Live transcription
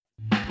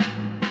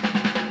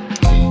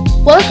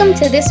welcome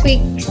to this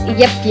week's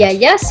Yep, Yeah,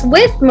 Yes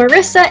with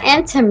Marissa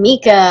and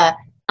Tamika.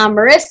 I'm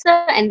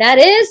Marissa, and that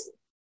is...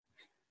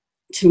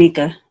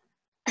 Tamika.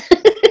 I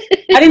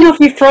didn't know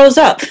if you froze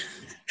up.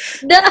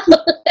 No.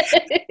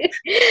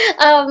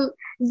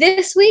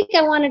 This week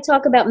I want to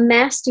talk about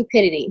mass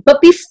stupidity. But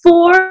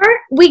before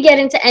we get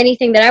into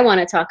anything that I want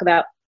to talk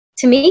about,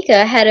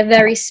 Tamika had a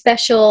very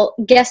special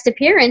guest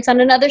appearance on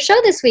another show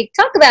this week.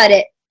 Talk about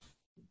it.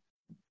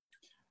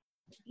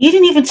 You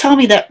didn't even tell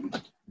me that.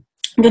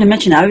 I'm going to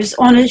mention that. I was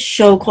on a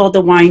show called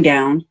The Wind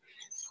Down.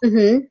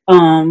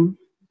 Mm-hmm.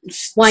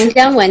 Wind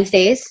Down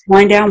Wednesdays.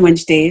 Wind Down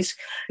Wednesdays.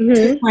 Mm-hmm.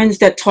 Two friends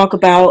that talk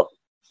about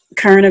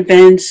current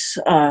events,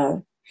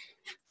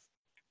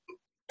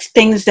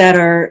 things that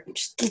are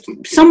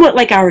somewhat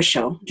like our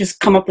show. Just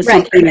come up with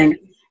something and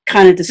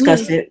kind of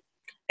discuss it.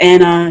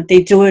 And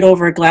they do it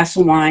over a glass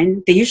of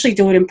wine. They usually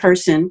do it in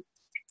person.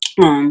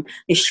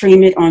 They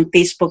stream it on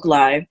Facebook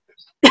Live.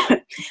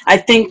 I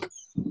think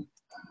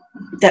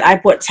that I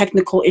brought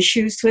technical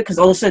issues to it because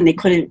all of a sudden they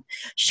couldn't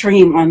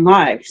stream on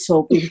live.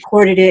 So we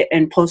recorded it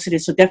and posted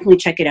it. So definitely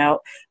check it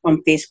out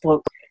on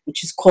Facebook,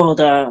 which is called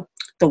The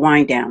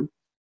Wind Down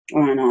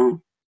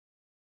on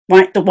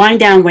The Wind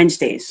Down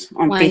Wednesdays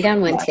on Wind Facebook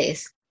Down Live.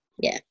 Wednesdays.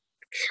 Yeah.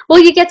 Well,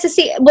 you get to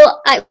see.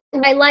 Well, what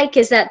I like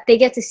is that they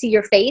get to see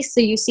your face,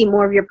 so you see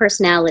more of your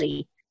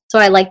personality. So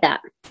I like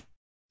that.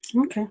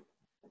 Okay.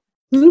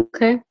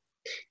 It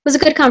was a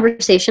good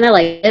conversation. I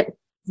liked it.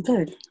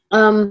 Good.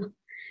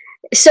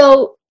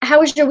 So how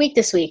was your week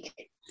this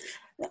week?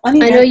 I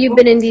know you've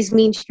been in these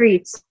mean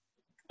streets.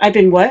 I've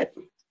been what?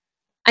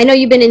 I know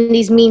you've been in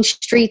these mean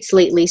streets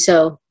lately,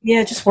 so.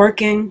 Yeah, just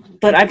working.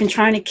 But I've been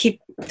trying to keep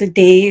the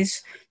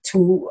days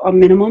to a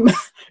minimum.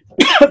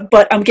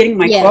 But I'm getting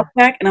my cough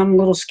back, and I'm a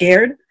little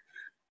scared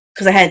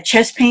because I had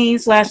chest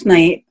pains last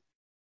night.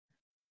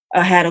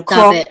 I had a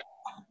cough.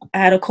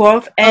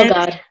 And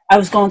I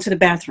was going to the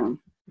bathroom.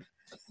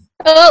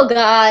 Oh,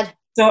 God.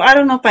 So I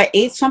don't know if I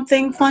ate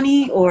something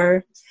funny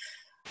or...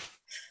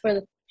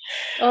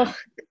 Oh,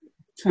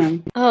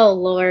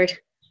 Lord.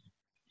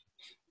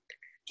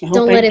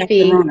 Don't let it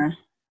be. Corona.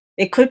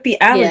 It could be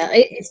allergies. Yeah,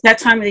 it's that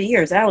time of the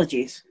year. It's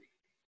allergies.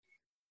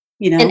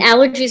 You know? And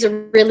allergies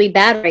are really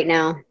bad right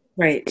now.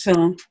 Right.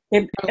 So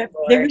they're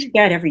really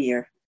bad every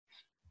year.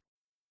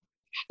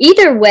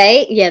 Either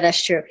way, yeah,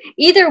 that's true.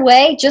 Either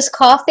way, just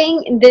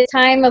coughing in this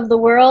time of the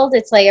world,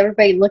 it's like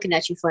everybody looking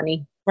at you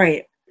funny.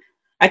 Right.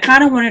 I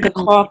kind of wanted to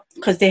cough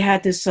because they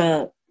had this,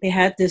 what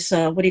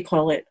do you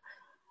call it?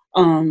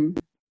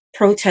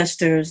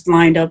 Protesters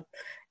lined up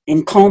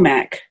in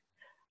Comac.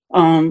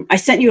 I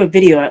sent you a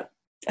video.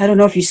 I don't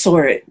know if you saw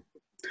it.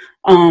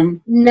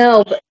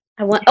 No, but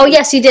I want. Oh,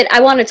 yes, you did. I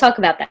want to talk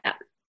about that.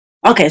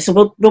 Okay,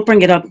 so we'll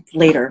bring it up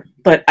later.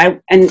 But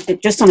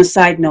just on a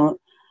side note,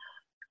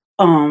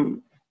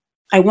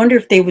 I wonder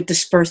if they would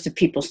disperse if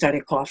people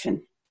started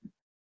coughing.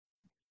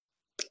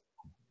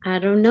 I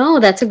don't know.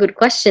 That's a good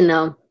question,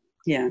 though.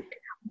 Yeah.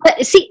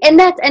 But see, and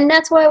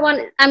that's why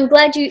I'm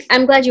glad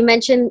you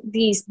mentioned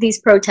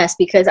these protests,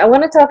 because I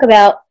want to talk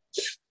about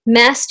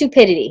mass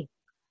stupidity.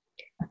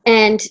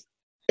 And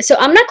so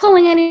I'm not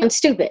calling anyone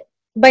stupid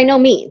by no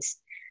means,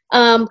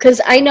 because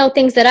I know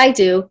things that I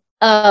do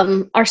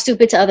are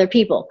stupid to other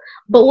people.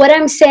 But what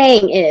I'm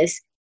saying is,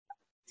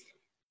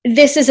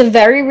 this is a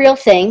very real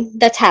thing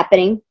that's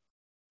happening.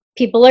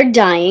 People are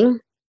dying.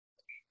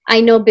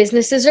 I know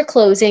businesses are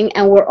closing,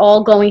 and we're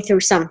all going through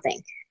something.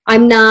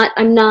 I'm not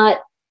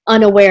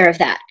unaware of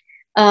that.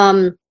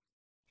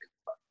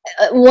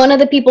 One of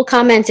the people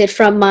commented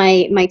from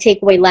my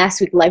takeaway last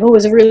week, like, "Oh,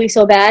 was it really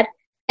so bad?"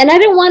 And I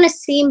didn't want to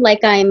seem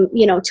like I'm,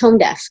 tone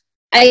deaf.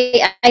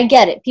 I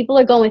get it. People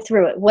are going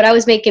through it. What I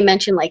was making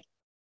mention, like,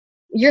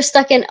 you're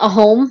stuck in a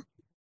home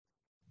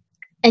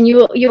and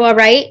you are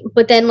right,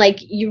 but then, like,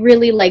 you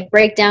really, like,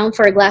 break down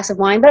for a glass of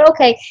wine. But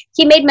okay,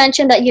 he made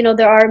mention that,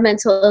 there are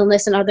mental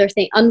illness and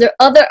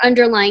other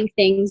underlying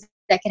things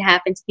that could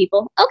happen to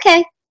people.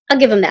 Okay, I'll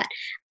give him that.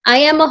 I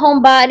am a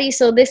homebody,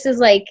 so this is,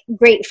 like,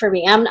 great for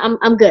me.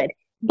 I'm good.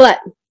 But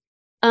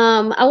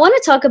I want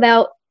to talk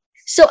about,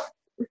 so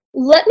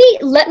let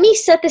me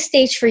set the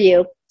stage for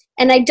you.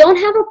 And I don't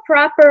have a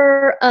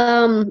proper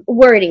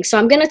wording, so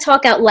I'm going to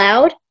talk out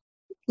loud.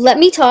 Let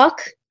me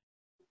talk,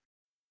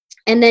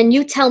 and then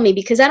you tell me,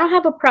 because I don't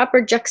have a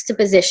proper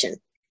juxtaposition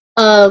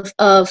of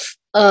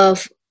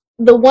the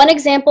one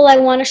example I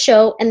want to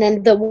show, and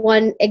then the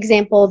one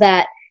example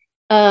that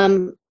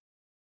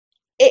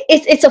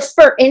it's a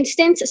for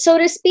instance, so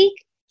to speak.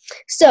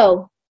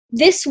 So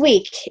this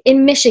week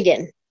in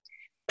Michigan,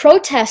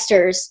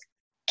 protesters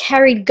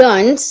carried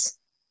guns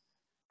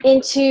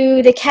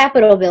into the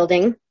Capitol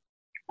building.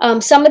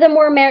 Some of them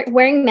were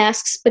wearing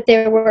masks, but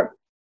there were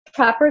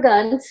proper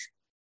guns.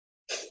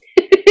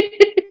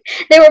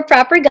 There were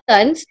proper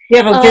guns. You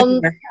have a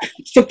visitor.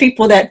 For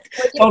people that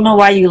don't know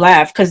why you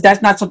laugh, because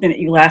that's not something that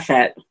you laugh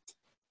at.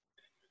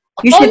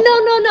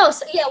 No.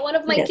 So, yeah, one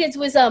of my kids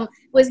was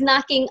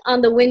knocking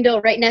on the window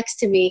right next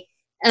to me,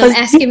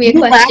 asking me a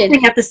question.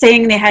 Laughing at the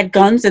saying they had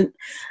guns, and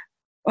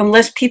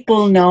unless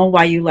people know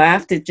why you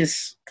laughed, it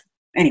just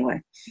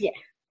anyway. Yeah.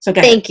 So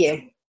go ahead. Thank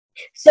you.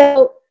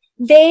 So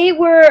they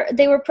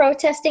were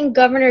protesting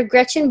Governor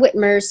Gretchen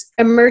Whitmer's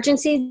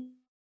emergency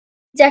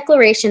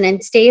declaration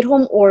and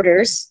stay-at-home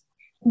orders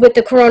with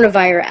the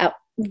coronavirus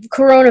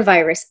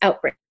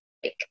outbreak.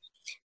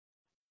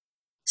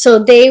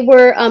 So they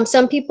were,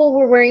 some people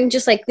were wearing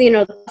just like,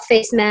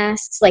 face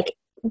masks, like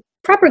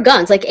proper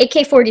guns, like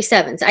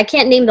AK-47s. I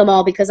can't name them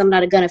all because I'm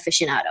not a gun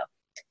aficionado.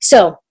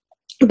 So,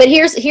 but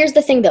here's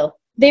the thing though.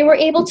 They were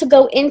able to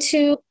go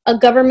into a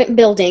government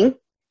building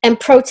and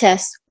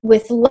protest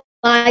with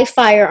live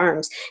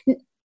firearms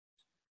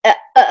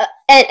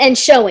and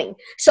showing.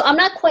 So I'm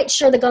not quite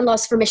sure the gun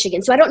laws for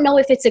Michigan. So I don't know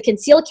if it's a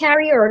concealed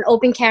carry or an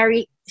open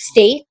carry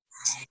state.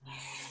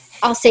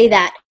 I'll say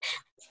that.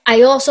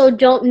 I also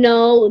don't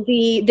know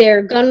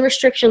their gun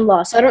restriction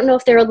law. So I don't know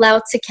if they're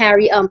allowed to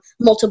carry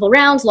multiple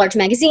rounds, large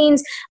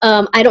magazines.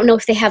 I don't know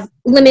if they have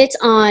limits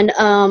on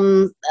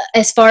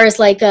as far as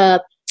like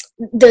the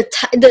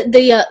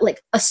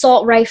like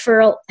assault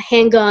rifle,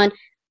 handgun.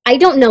 I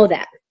don't know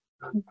that.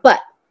 But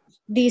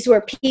these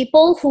were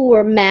people who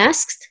were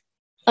masked,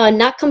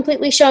 not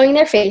completely showing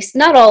their face.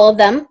 Not all of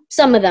them,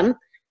 some of them,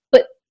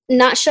 but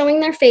not showing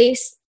their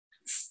face,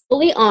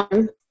 fully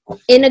armed,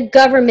 in a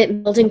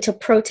government building to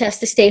protest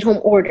the stay-at-home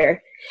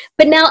order.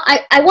 But now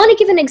I want to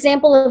give an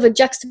example of a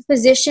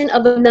juxtaposition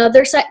of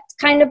another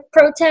kind of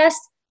protest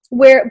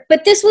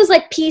but this was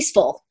like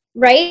peaceful,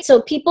 right?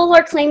 So people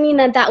are claiming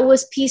that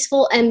was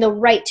peaceful and the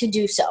right to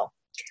do so.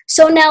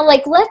 So now,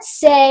 like, let's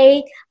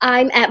say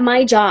I'm at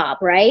my job,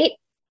 right?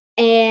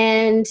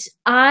 And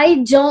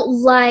I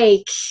don't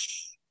like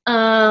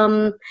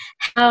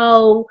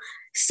how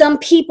some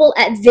people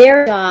at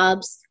their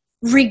jobs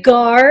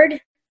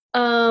regard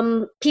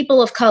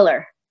people of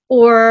color,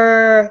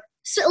 or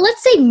so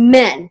let's say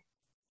men,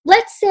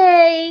 let's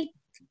say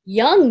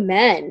young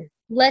men,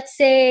 let's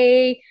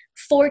say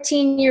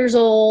 14 years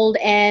old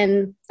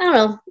and, I don't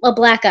know, a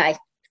black guy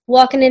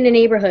walking in a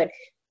neighborhood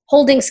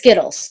holding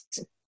Skittles,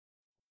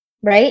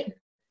 right?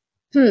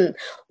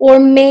 Or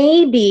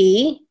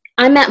maybe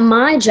I'm at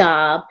my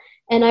job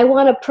and I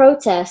want to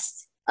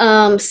protest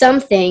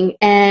something,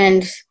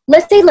 and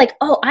let's say like,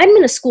 oh, I'm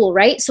in a school,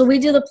 right? So we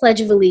do the Pledge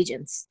of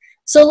Allegiance.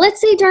 So let's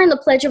say during the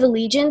Pledge of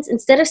Allegiance,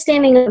 instead of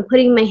standing up and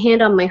putting my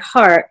hand on my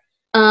heart,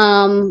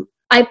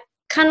 I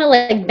kind of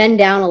like bend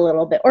down a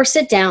little bit or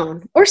sit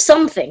down or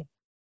something,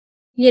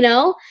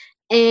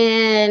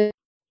 and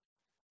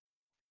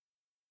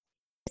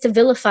to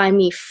vilify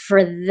me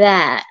for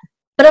that.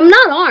 But I'm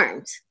not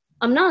armed.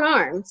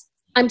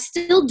 I'm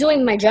still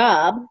doing my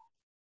job.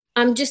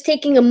 I'm just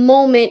taking a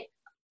moment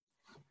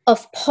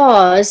of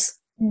pause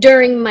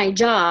during my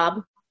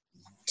job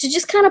to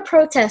just kind of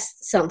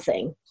protest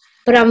something.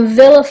 But I'm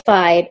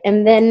vilified,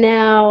 and then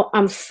now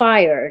I'm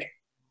fired.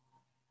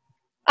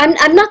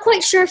 I'm not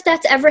quite sure if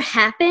that's ever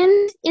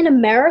happened in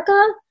America.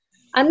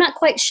 I'm not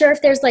quite sure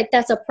if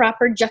that's a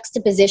proper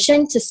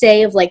juxtaposition to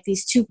say of like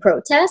these two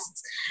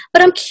protests.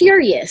 But I'm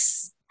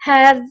curious.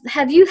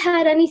 Have you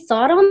had any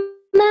thought on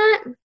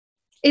that?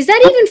 Is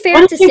that even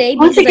fair to say?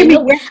 Because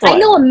I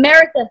know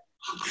America.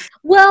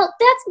 Well,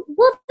 that's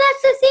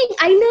the thing.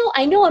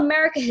 I know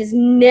America has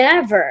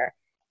never,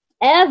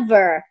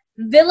 ever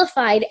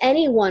vilified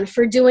anyone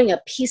for doing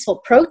a peaceful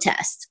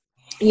protest,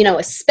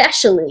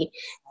 especially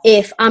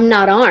if I'm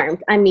not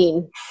armed. I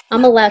mean,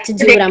 I'm allowed to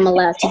do what I'm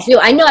allowed to do.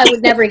 I know I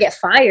would never get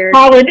fired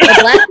or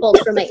blackballed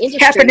from my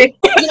industry.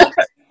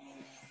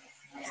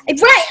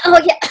 Right. Oh,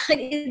 yeah.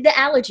 The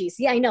allergies.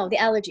 Yeah, I know. The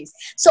allergies.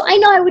 So I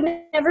know I would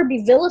never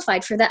be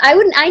vilified for that.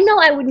 I know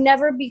I would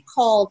never be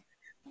called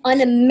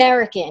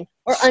un-American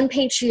or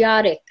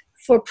unpatriotic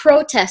for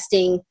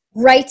protesting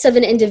rights of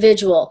an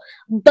individual.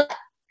 But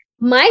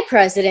my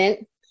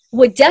president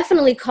would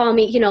definitely call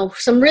me,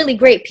 some really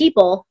great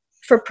people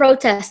for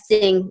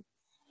protesting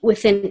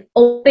with an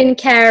open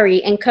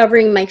carry and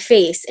covering my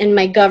face in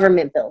my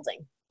government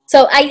building.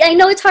 So I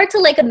know it's hard to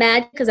like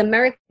imagine because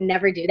America would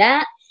never do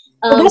that.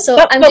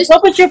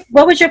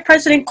 What would your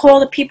president call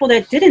the people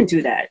that didn't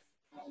do that?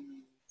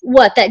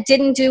 What, that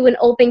didn't do an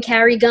open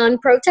carry gun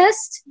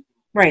protest?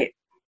 Right.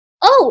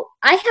 Oh,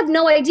 I have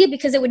no idea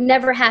because it would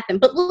never happen.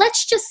 But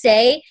let's just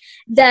say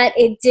that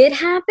it did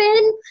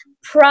happen,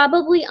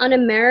 probably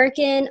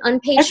un-American,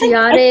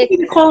 unpatriotic,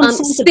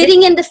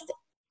 spitting in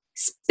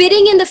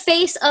the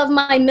face of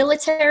my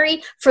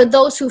military for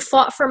those who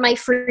fought for my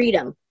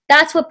freedom.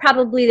 That's what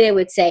probably they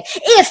would say.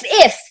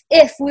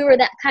 If we were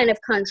that kind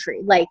of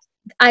country, like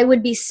I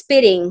would be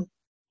spitting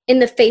in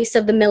the face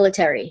of the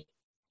military.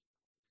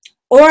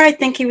 Or I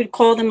think he would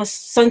call them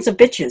sons of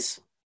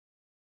bitches.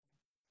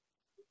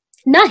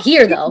 Not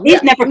here, though.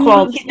 He's never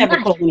called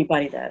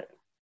anybody that.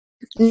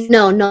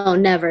 No,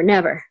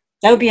 never.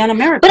 That would be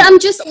un-American. But I'm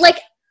just like,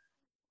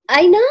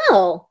 I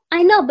know,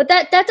 but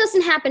that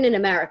doesn't happen in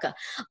America.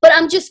 But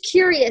I'm just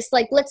curious,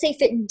 like, let's say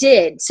if it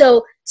did.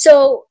 So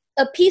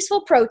a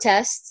peaceful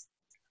protest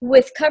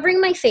with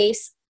covering my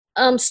face,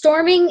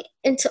 storming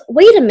into,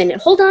 wait a minute,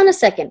 hold on a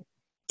second.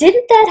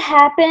 Didn't that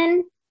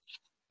happen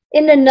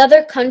in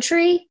another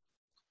country?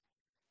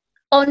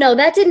 Oh, no,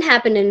 that didn't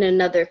happen in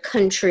another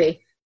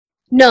country.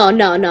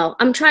 No.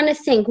 I'm trying to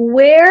think,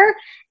 where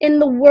in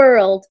the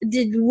world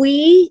did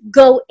we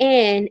go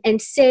in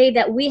and say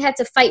that we had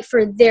to fight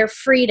for their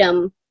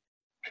freedom?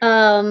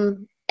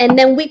 And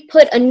then we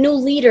put a new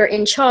leader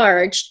in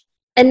charge.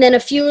 And then a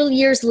few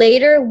years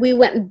later, we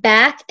went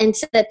back and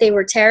said that they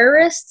were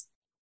terrorists.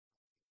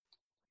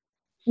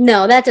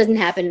 No, that doesn't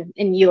happen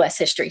in U.S.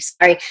 history.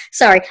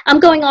 Sorry. I'm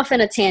going off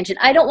on a tangent.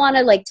 I don't want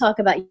to like talk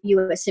about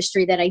U.S.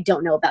 history that I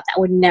don't know about. That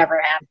would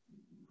never happen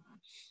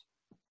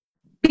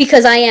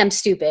because I am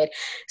stupid.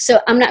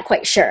 So I'm not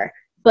quite sure.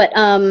 But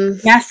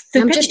Mass I'm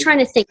stupidity. just trying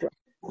to think.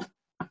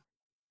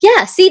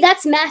 Yeah, see,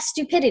 that's mass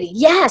stupidity.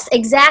 Yes,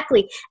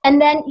 exactly.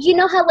 And then you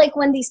know how like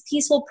when these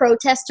peaceful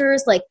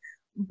protesters like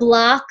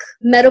block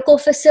medical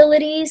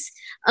facilities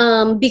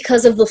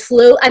because of the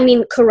flu, I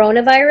mean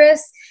coronavirus,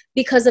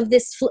 because of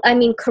this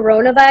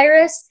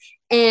coronavirus,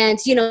 and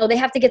you know they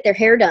have to get their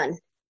hair done.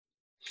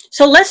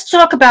 So let's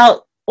talk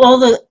about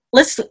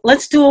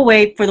let's do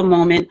away for the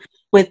moment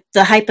with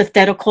the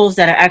hypotheticals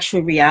that are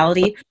actual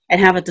reality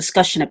and have a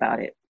discussion about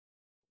it.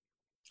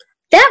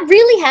 That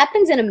really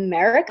happens in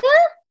America?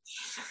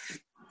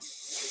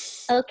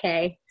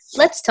 Okay,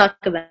 let's talk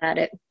about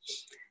it.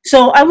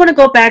 So I want to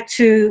go back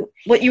to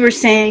what you were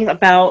saying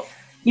about,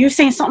 you were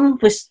saying something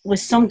with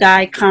some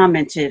guy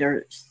commented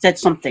or said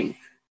something.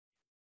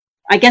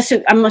 I guess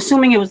I'm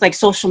assuming it was like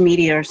social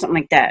media or something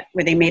like that,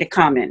 where they made a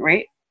comment,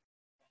 right?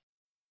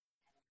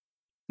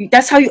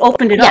 That's how you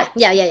opened it up.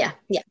 Yeah.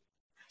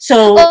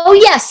 So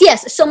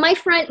yes. So my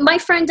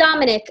friend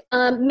Dominic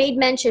made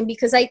mention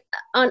because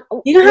on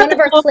you don't have one to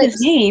of our call clips.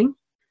 his name.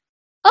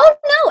 Oh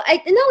no,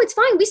 it's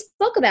fine. We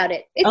spoke about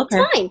it. It's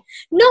Okay. fine.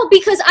 No,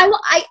 because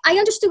I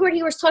understood where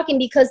he was talking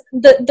because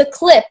the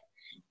clip,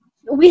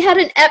 we had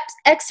an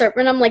excerpt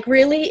and I'm like,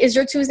 really? Is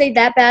your Tuesday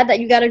that bad that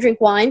you got to drink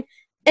wine?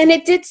 And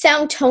it did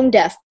sound tone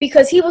deaf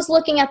because he was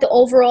looking at the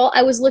overall.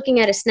 I was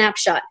looking at a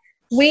snapshot.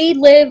 We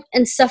live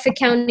in Suffolk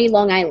County,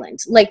 Long Island.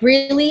 Like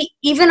really,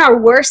 even our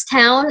worst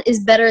town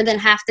is better than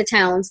half the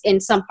towns in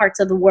some parts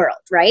of the world,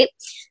 right?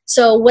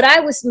 So what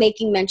I was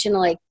making mention,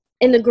 like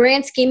in the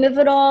grand scheme of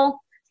it all,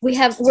 we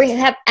have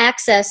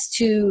access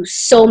to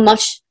so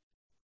much,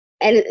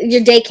 and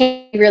your day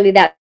can't be really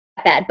that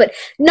bad. But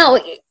no,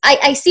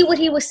 I see what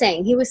he was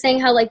saying. He was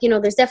saying how like, you know,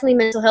 there's definitely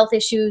mental health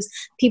issues.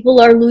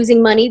 People are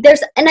losing money.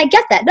 And I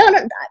get that. No,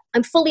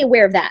 I'm fully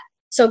aware of that.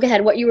 So go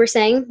ahead. What you were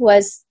saying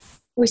was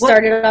we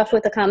started off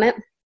with a comment.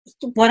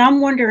 What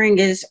I'm wondering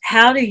is,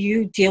 how do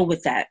you deal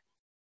with that?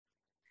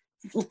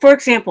 For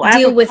example, I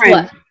Deal with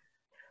what?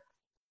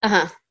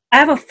 I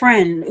have a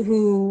friend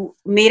who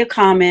made a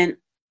comment.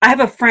 I have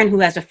a friend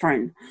who has a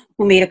friend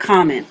who made a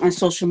comment on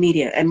social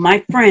media, and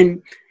my friend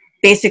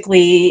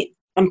basically,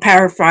 I'm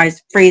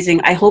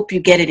paraphrasing, I hope you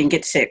get it and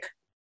get sick.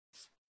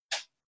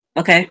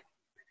 Okay?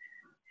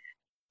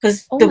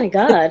 Because my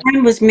God. the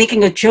friend was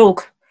making a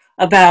joke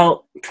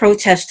about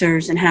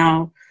protesters and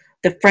how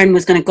the friend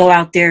was going to go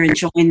out there and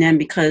join them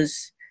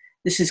because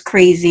this is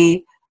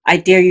crazy. I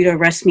dare you to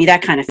arrest me,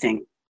 that kind of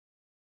thing.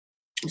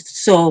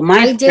 So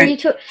my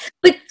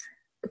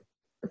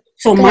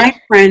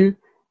friend,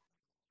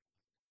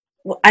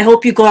 I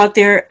hope you go out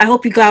there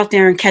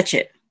and catch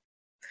it.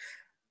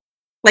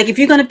 Like, if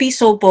you're going to be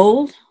so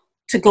bold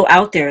to go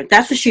out there,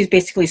 that's what she's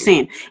basically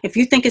saying. If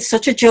you think it's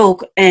such a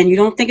joke and you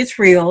don't think it's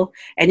real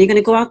and you're going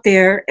to go out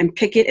there and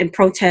picket and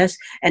protest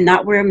and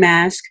not wear a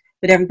mask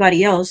with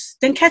everybody else,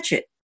 then catch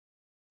it.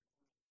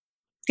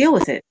 Deal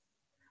with it.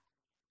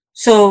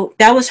 So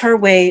that was her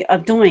way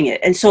of doing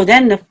it. And so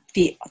then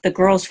the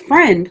girl's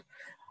friend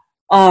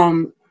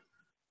all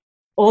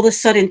of a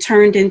sudden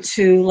turned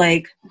into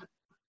like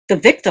the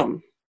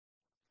victim.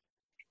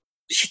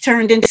 She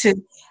turned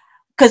into,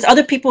 because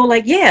other people were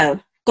like, yeah,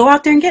 go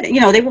out there and get it.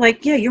 You know, they were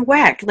like, yeah, you're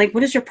whack. Like,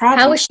 what is your problem?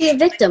 How is she a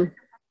victim?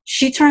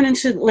 She turned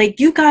into like,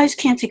 you guys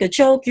can't take a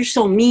joke. You're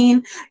so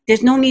mean.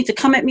 There's no need to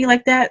come at me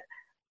like that.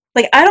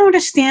 Like, I don't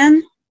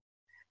understand.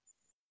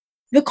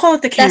 We'll call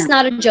it the Karen. That's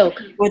not a joke.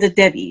 Or the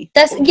Debbie.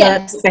 That's,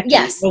 yes.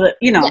 Or the,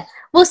 you know. Yeah.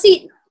 Well,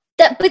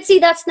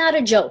 that's not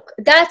a joke.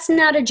 That's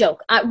not a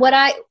joke.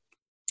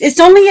 It's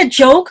only a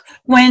joke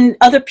when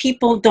other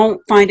people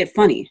don't find it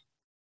funny.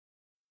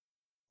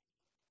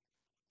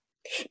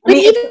 But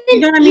you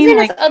know what I mean? Even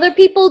like, if other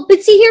people,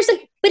 here's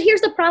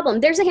the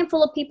problem. There's a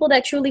handful of people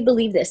that truly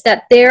believe this,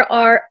 that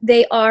that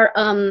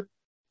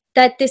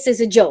this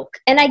is a joke.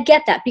 And I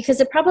get that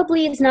because it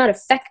probably is not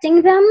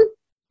affecting them.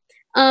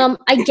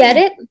 I get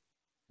it.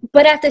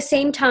 But at the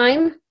same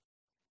time,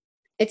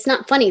 it's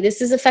not funny.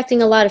 This is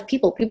affecting a lot of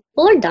people.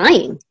 People are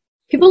dying.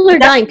 People are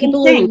dying.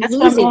 People are losing. That's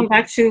what I'm going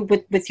back to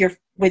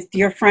with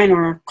your friend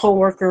or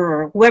coworker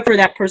or whoever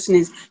that person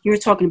is you were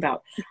talking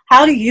about.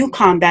 How do you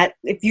combat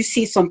if you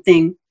see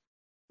something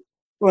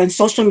on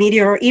social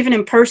media or even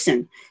in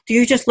person? Do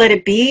you just let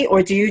it be,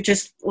 or do you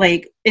just,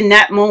 like, in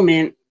that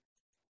moment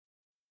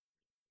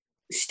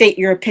state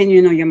your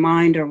opinion or your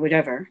mind or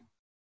whatever?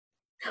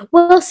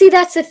 Well, see,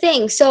 that's the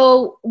thing.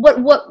 So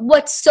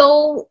what's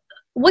so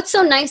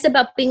nice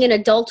about being an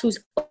adult who's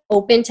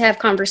open to have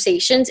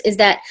conversations is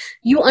that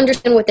you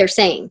understand what they're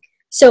saying.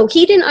 So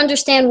he didn't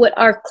understand what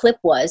our clip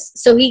was.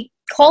 So he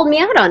called me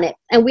out on it,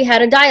 and we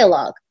had a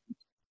dialogue.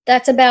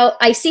 That's about,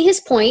 I see his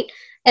point,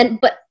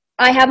 but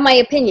I have my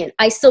opinion.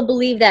 I still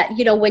believe that,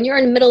 when you're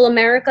in middle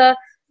America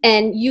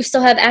and you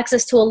still have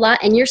access to a lot,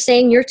 and you're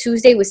saying your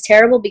Tuesday was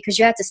terrible because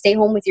you had to stay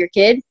home with your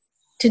kid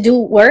to do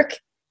work,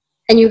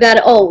 and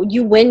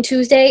you win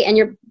Tuesday and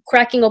you're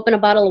cracking open a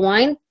bottle of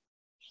wine.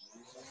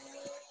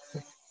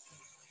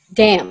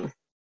 Damn.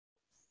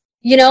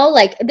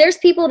 Like, there's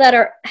people that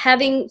are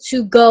having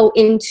to go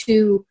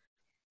into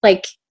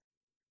like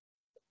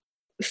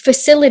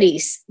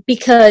facilities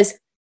because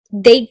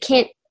they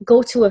can't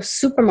go to a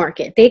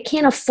supermarket. They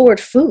can't afford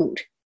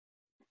food.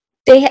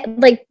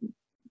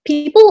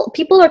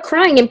 People are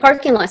crying in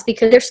parking lots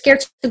because they're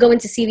scared to go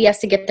into CVS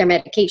to get their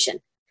medication.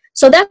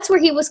 So that's where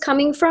he was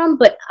coming from,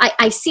 but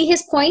I see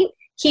his point.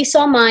 He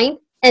saw mine,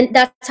 and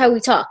that's how we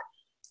talk.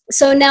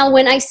 So now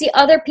when I see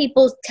other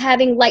people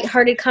having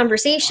lighthearted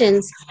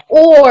conversations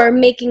or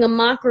making a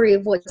mockery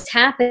of what's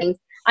happening,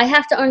 I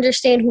have to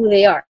understand who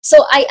they are.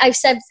 So I've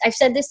said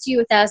this to you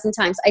 1,000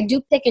 times. I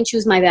do pick and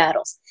choose my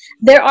battles.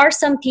 There are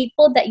some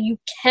people that you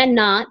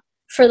cannot,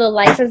 for the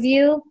life of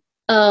you,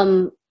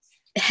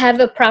 have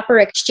a proper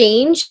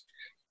exchange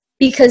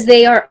because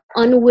they are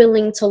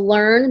unwilling to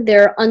learn.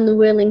 They're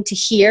unwilling to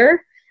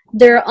hear.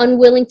 They're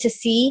unwilling to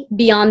see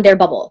beyond their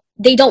bubble.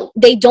 They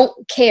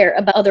don't care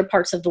about other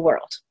parts of the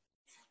world.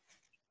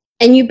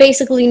 And you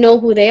basically know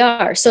who they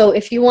are. So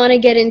if you want to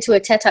get into a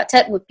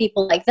tete-a-tete with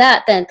people like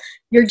that, then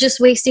you're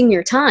just wasting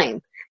your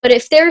time. But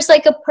if there's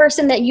like a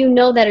person that you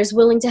know that is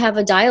willing to have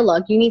a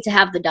dialogue, you need to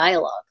have the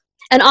dialogue.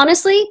 And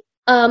honestly,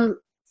 I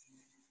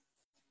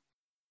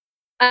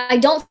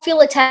don't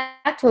feel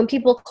attacked when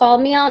people call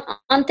me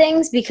on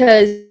things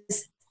because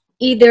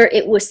either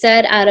it was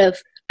said out of,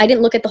 I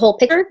didn't look at the whole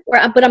picture,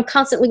 but I'm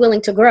constantly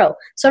willing to grow.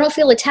 So I don't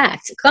feel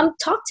attacked. Come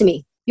talk to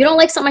me. You don't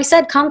like something I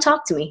said, come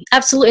talk to me.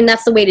 Absolutely, and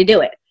that's the way to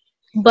do it.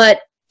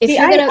 But if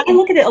you're gonna, I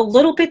look at it a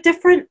little bit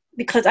different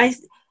because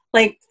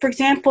for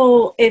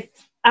example,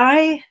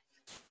 I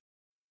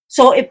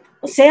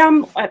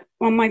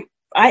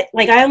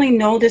only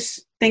know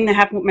this thing that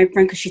happened with my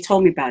friend because she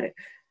told me about it,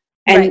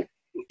 and right.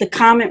 The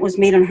comment was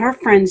made on her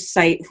friend's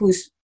site, who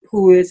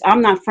is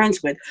I'm not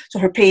friends with, so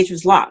her page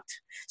was locked.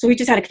 So we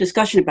just had a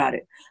discussion about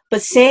it.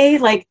 But say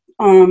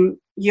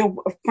you're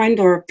a friend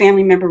or a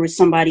family member with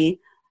somebody,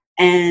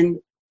 and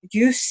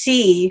you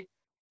see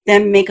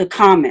them make a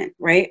comment,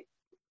 right?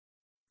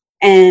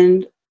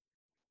 And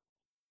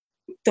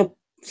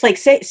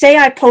say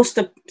I post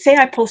a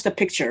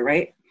picture,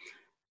 right?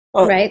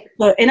 Right.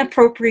 The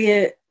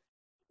inappropriate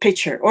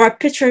picture or a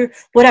picture,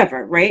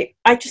 whatever, right?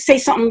 I just say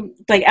something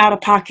like out of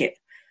pocket.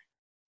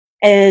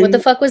 And what the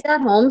fuck was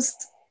that, Holmes?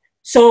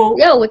 So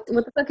what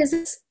the fuck is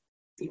this?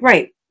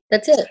 Right.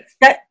 That's it.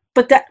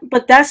 But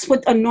that's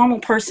what a normal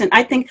person,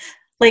 I think,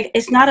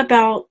 it's not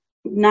about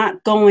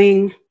not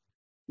going,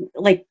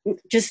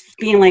 just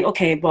being like,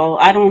 okay, well,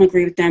 I don't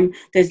agree with them.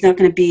 There's not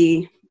going to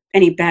be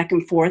any back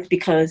and forth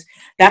because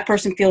that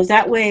person feels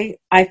that way.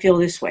 I feel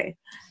this way.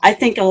 I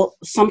think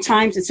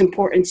sometimes it's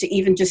important to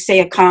even just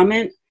say a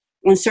comment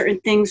on certain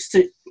things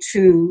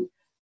to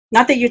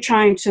not that you're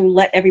trying to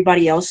let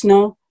everybody else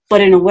know,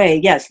 but in a way,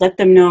 yes, let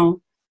them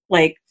know,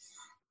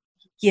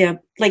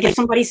 if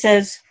somebody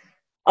says,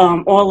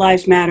 all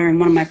lives matter, and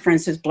one of my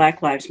friends says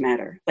Black lives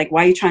matter.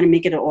 Why are you trying to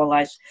make it an all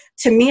lives?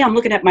 To me, I'm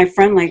looking at my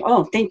friend like,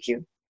 oh, thank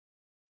you.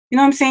 You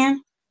know what I'm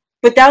saying?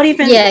 Without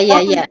even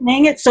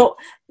saying it. So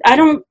I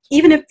don't,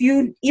 even if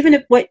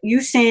what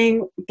you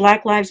saying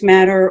Black lives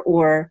matter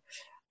or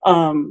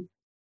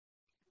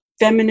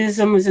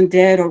feminism isn't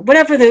dead or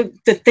whatever the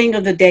thing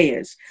of the day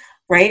is,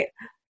 right?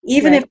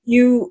 Even if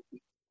you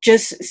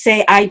just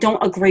say, I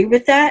don't agree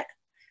with that,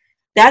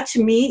 that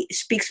to me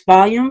speaks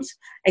volumes,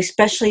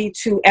 especially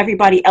to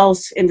everybody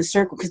else in the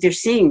circle because they're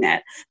seeing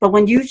that. But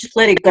when you just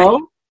let it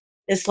go,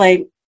 it's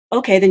like,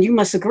 okay, then you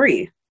must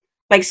agree.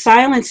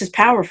 Silence is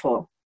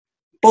powerful.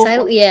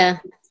 Whichever it's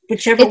way.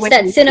 It's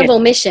that sin of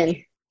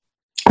omission.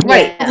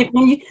 Right. Yeah.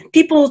 When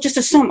people just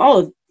assume,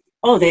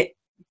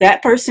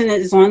 that person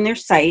is on their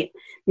site,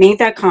 made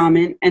that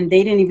comment, and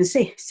they didn't even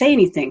say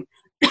anything.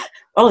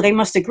 Oh, they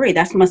must agree.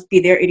 That must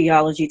be their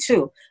ideology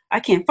too. I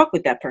can't fuck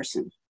with that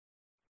person.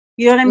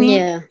 You know what I mean?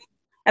 Yeah.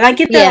 And I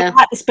get that a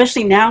lot,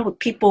 especially now with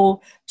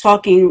people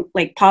talking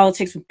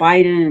politics with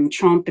Biden and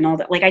Trump and all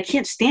that. I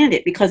can't stand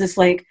it because it's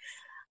I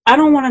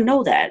don't want to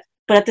know that.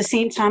 But at the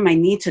same time, I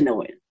need to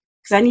know it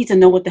because I need to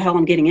know what the hell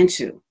I'm getting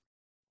into.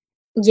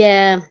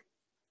 Yeah.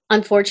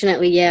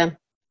 Unfortunately, yeah.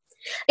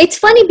 It's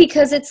funny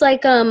because it's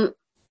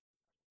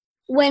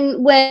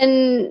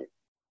when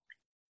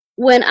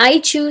I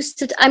choose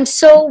to, I'm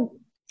so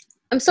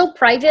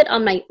private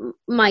on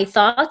my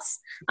thoughts.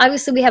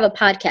 Obviously, we have a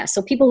podcast,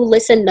 so people who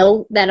listen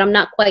know that I'm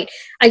not quite.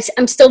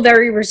 I'm still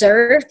very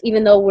reserved,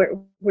 even though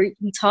we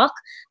talk.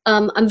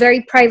 I'm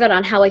very private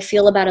on how I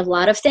feel about a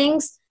lot of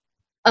things.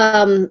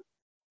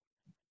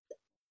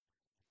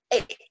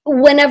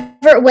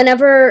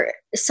 Whenever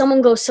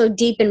someone goes so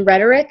deep in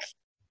rhetoric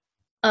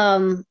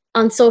on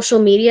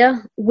social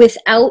media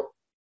without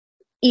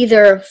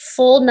either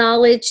full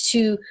knowledge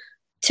to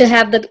to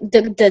have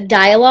the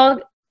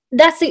dialogue.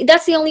 That's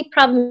the only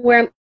problem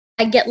where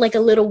I get like a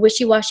little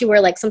wishy-washy,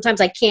 where like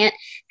sometimes I can't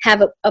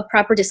have a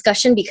proper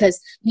discussion because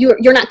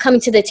you're not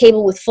coming to the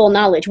table with full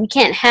knowledge. We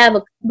can't have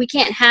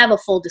a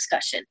full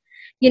discussion.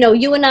 You know,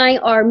 you and I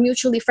are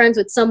mutually friends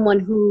with someone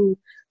who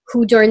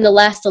during the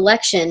last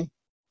election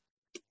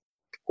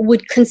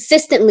would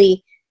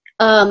consistently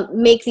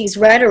make these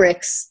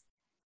rhetorics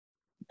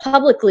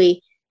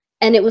publicly,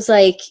 and it was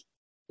like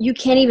you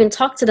can't even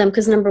talk to them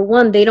because, number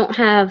one, they don't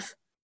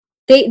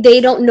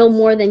know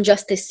more than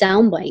just this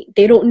soundbite.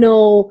 They don't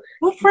know.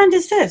 What friend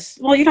is this?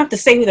 Well, you don't have to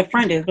say who the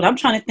friend is, but I'm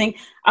trying to think.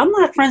 I'm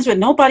not friends with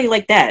nobody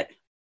like that.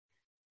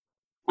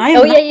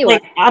 You are.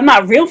 I'm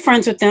not real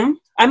friends with them.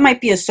 I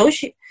might be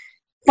associate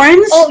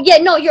friends. Oh yeah,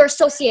 no, you're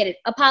associated.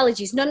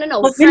 Apologies. No.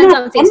 But friends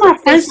on Facebook. I'm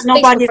not friends with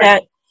nobody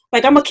that.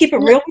 Like, I'm gonna keep it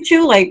real with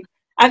you. Like,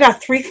 I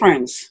got 3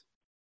 friends.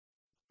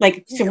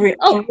 Like,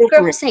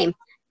 girl, same.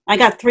 I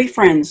got 3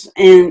 friends,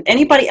 and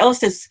anybody else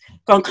that's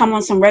gonna come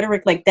on some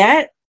rhetoric like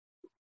that,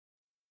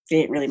 they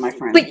ain't really my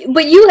friend.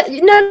 But you,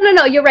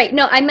 no, you're right.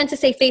 No, I meant to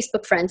say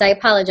Facebook friends. I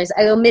apologize.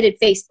 I omitted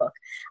Facebook.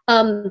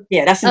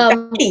 Yeah, that's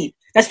key.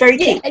 That's very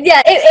key.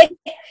 Yeah,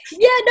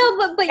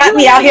 but got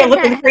me out here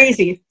looking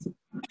crazy.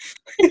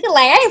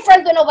 Like, I ain't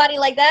friends with nobody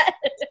like that.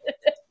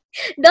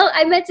 No,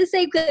 I meant to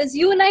say, because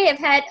you and I have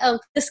had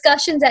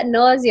discussions ad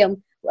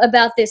nauseum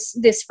about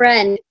this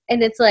friend,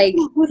 and it's like,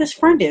 who this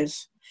friend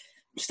is.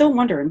 I'm still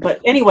wondering,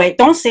 but anyway,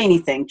 don't say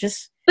anything.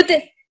 Just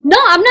no,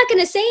 I'm not going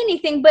to say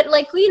anything. But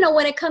like, you know,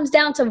 when it comes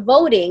down to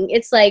voting,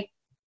 it's like,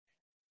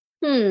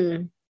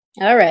 all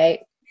right,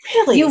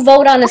 really, you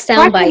vote on a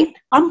soundbite.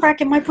 I'm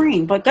racking my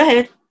brain, but go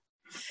ahead.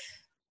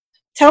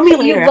 Tell me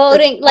later. You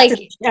voting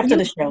after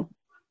the show.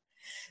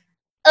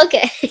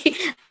 Okay.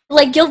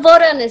 Like, you'll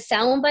vote on a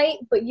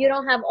soundbite, but you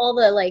don't have all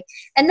the, like,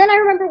 and then I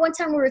remember one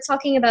time we were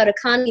talking about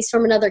economies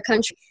from another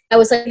country. I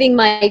was like, giving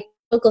my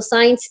political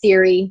science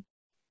theory,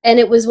 and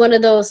it was one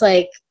of those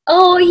like,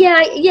 oh yeah,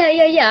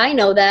 I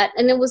know that.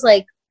 And it was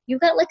like, you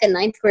got like a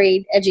 9th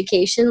grade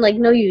education? Like,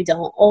 no, you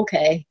don't.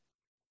 Okay.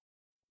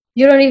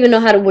 You don't even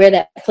know how to where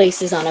that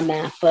place is on a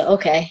map, but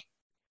okay.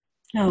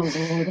 Oh,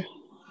 Lord.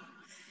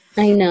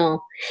 I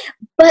know.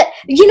 But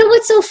you know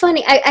what's so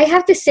funny? I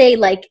have to say,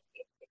 like,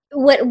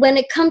 when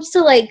it comes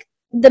to like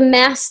the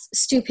mass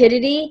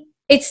stupidity,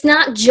 it's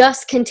not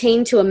just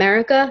contained to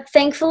America.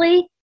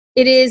 Thankfully,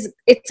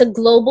 it's a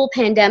global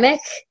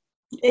pandemic,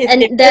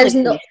 and there's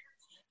no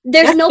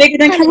bigger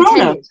than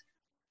Corona.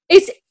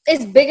 It's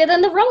bigger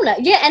than the Rona.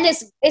 Yeah, and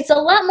it's a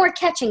lot more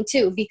catching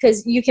too,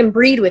 because you can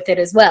breed with it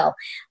as well.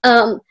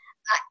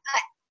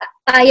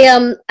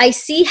 I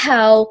see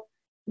how.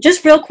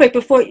 Just real quick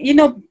before,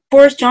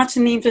 Boris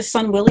Johnson named his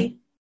son Willie.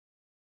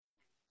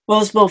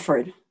 Well, it's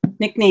Wilford.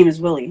 Nickname is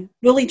Willie.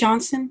 Willie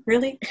Johnson?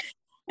 Really?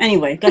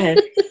 Anyway, go ahead.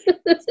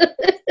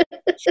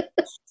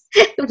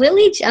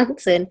 Willie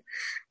Johnson.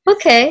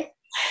 Okay.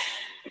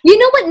 You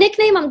know what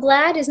nickname I'm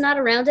glad is not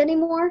around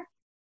anymore?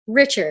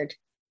 Richard.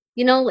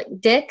 You know, like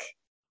Dick.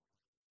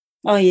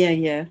 Oh,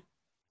 yeah.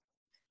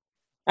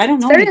 I don't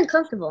know. It's very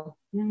uncomfortable.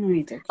 I don't know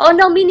either. Oh,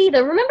 no, me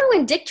neither. Remember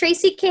when Dick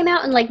Tracy came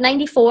out in like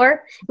 94?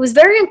 It was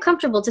very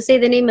uncomfortable to say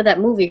the name of that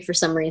movie for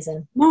some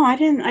reason. No, I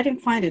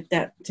didn't find it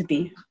that to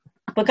be.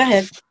 But go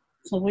ahead.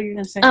 So what are you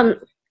going to say?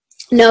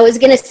 No, I was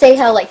going to say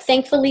how, like,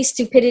 thankfully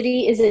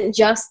stupidity isn't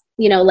just,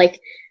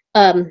 like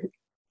an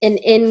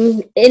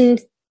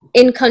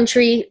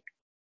in-country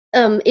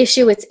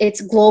issue.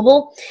 It's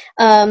global.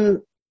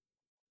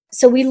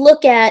 So we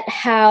look at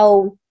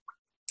how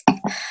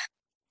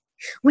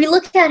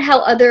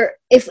other,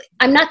 if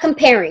I'm not going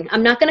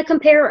to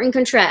compare and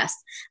contrast.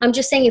 I'm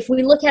just saying, if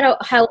we look at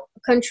how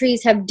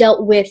countries have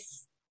dealt with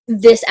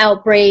this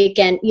outbreak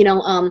and,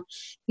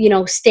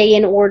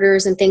 stay-in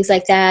orders and things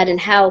like that, and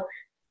how,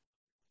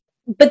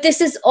 but this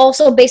is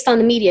also based on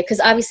the media, because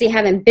obviously I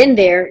haven't been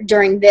there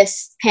during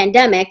this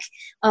pandemic,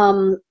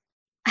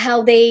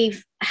 how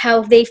they've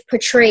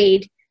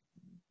portrayed,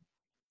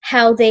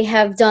 how they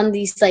have done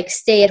these like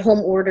stay-at-home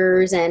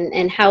orders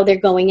and how they're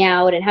going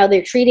out and how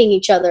they're treating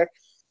each other.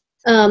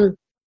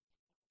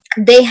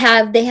 They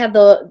have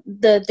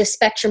the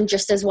spectrum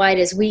just as wide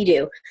as we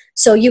do.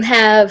 So you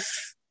have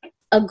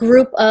a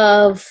group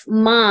of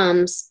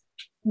moms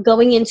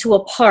going into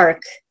a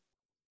park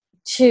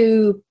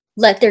to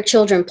let their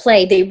children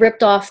play. They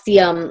ripped off the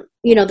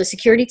the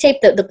security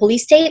tape, the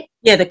police tape.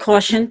 Yeah, the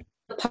caution.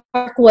 The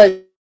park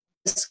was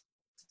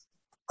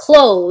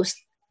closed.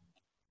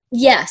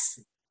 Yes.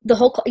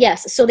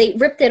 Yes. So they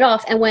ripped it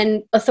off, and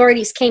when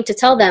authorities came to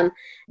tell them,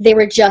 they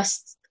were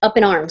just up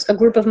in arms, a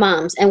group of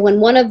moms. And when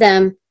one of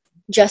them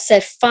just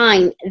said,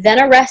 fine, then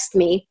arrest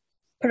me,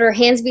 put her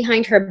hands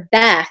behind her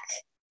back,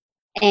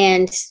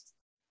 and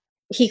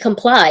he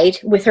complied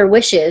with her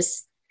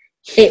wishes,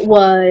 it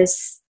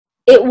was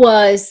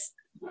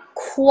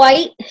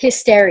quite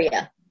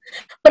hysteria.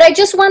 But I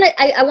just want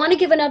to, I want to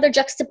give another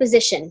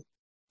juxtaposition.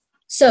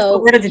 So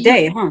word of the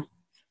day, huh?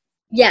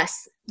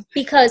 Yes.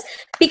 Because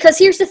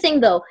here's the thing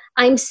though,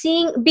 I'm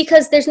seeing,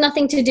 because there's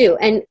nothing to do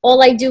and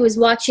all I do is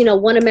watch,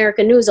 One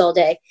American News all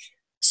day.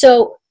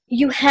 So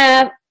you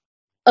have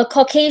a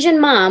Caucasian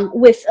mom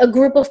with a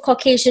group of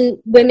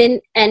Caucasian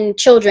women and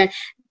children,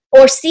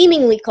 or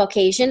seemingly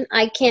Caucasian.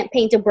 I can't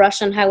paint a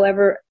brush on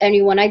however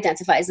anyone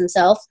identifies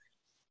themselves.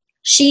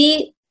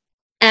 She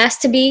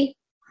asked to be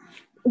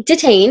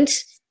detained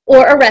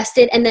or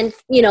arrested, and then,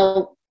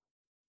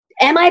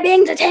 am I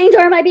being detained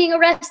or am I being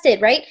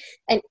arrested, right?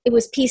 And it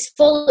was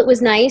peaceful. It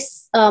was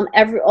nice.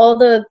 All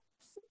the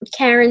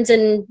Karens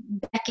and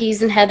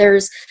Beckys and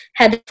Heathers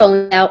had their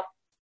phones out.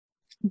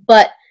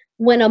 But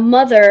when a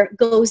mother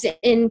goes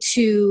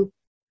into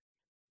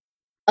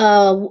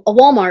a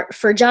Walmart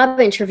for a job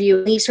interview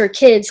and leaves her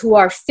kids, who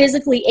are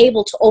physically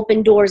able to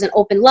open doors and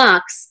open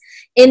locks,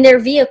 in their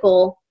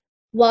vehicle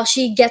while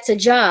she gets a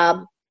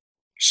job,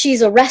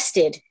 she's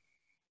arrested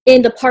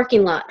in the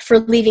parking lot for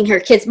leaving her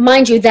kids,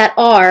 mind you, that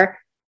are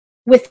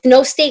with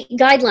no state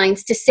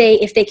guidelines to say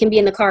if they can be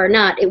in the car or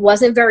not. It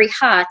wasn't very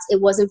hot. It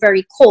wasn't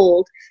very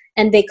cold.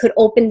 And they could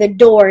open the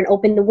door and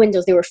open the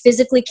windows. They were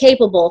physically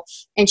capable,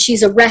 and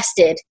she's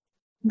arrested.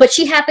 But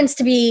she happens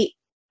to be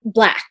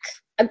black.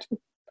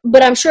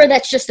 But I'm sure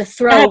that's just a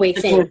throwaway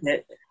thing.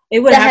 It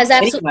would happen to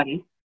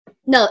anybody.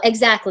 No,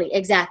 exactly.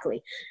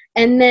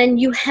 And then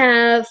you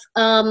have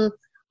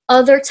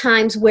other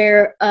times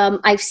where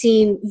I've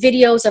seen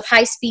videos of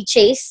high-speed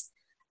chase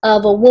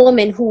of a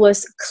woman who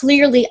was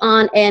clearly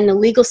on an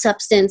illegal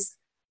substance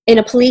in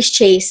a police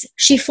chase.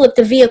 She flipped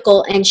the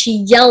vehicle and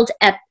she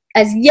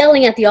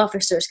yelling at the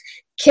officers,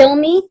 "Kill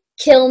me,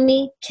 kill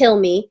me, kill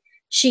me."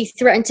 She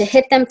threatened to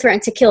hit them,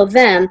 threatened to kill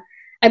them.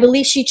 I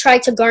believe she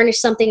tried to garnish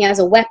something as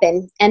a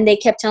weapon, and they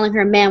kept telling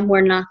her, "Ma'am,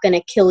 we're not going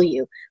to kill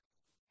you."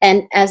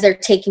 And as they're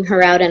taking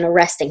her out and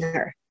arresting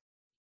her.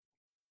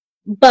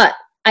 But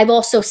I've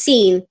also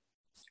seen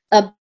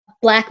a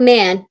black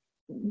man,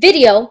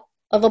 video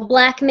of a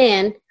black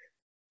man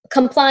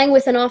complying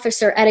with an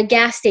officer at a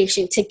gas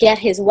station to get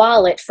his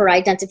wallet for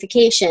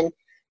identification.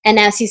 And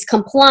as he's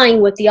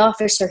complying with the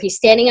officer, he's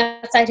standing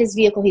outside his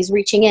vehicle, he's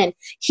reaching in,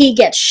 he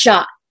gets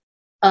shot.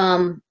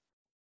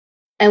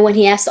 And when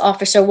he asked the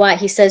officer why,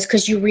 he says,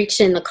 "Because you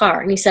reached in the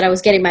car." And he said, "I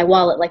was getting my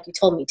wallet like you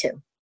told me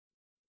to."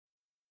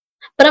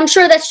 But I'm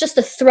sure that's just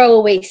a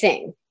throwaway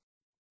thing.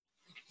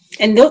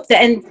 And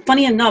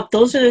funny enough,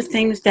 those are the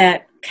things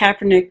that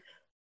Kaepernick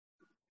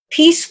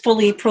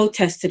peacefully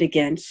protested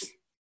against.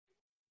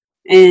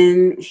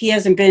 And he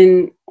hasn't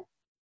been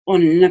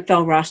on an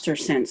NFL roster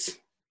since.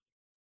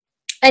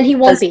 And he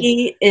won't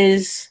be.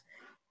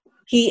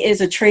 He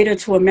is a traitor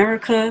to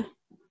America.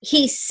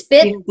 He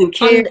spit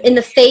in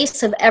the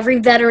face of every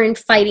veteran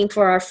fighting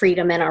for our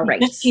freedom and our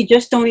rights. He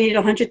just donated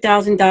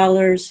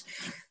 $100,000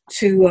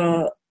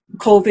 to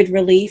COVID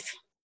relief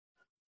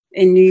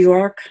in New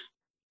York.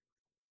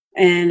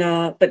 And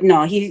but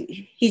no,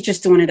 he's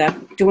just doing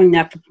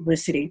that for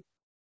publicity.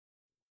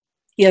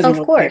 He doesn't.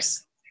 Of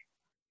course.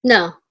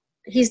 No,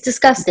 he's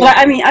disgusting. But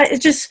I mean,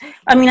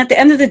 at the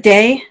end of the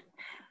day,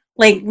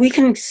 like, we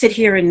can sit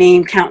here and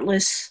name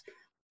countless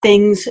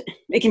things.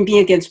 It can be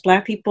against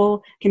black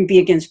people, it can be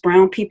against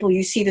brown people.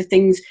 You see the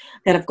things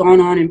that have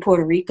gone on in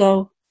Puerto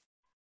Rico.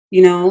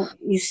 You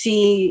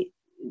see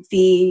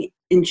the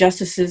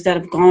injustices that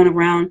have gone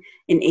around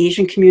in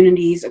Asian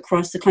communities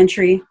across the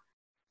country.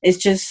 It's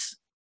just,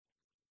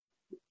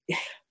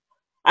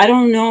 I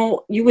don't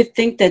know. You would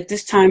think that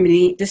this time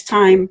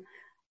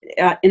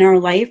in our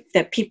life,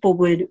 that people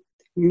would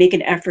make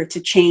an effort to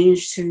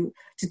change, to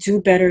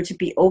do better, to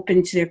be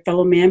open to their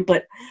fellow man.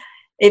 But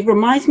it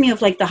reminds me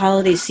of like the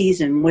holiday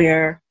season,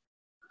 where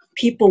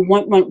people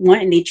want,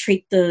 and they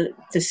treat the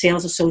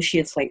sales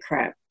associates like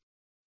crap.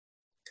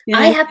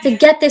 I have to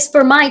get this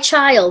for my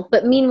child,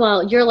 but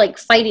meanwhile, you're like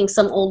fighting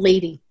some old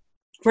lady.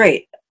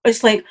 Right.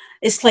 It's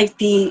like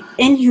the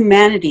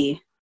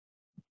inhumanity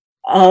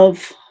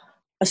of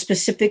a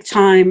specific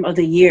time of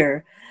the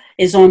year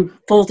is on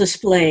full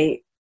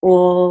display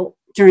all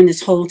during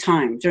this whole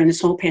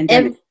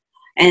pandemic.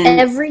 And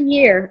every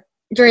year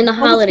during the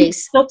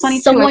holidays, so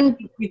funny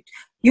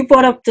you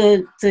brought up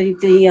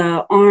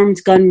the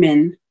armed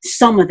gunmen.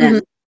 Some of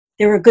them,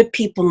 there were good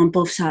people on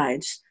both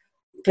sides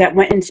that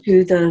went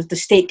into the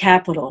state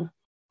capitol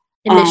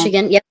in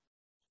Michigan. Yep.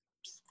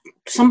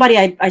 Somebody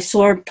I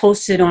saw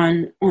posted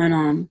on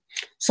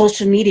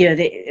social media.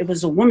 It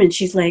was a woman.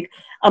 She's like,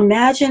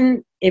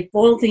 imagine if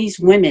all these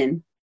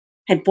women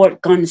had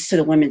brought guns to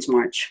the Women's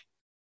March.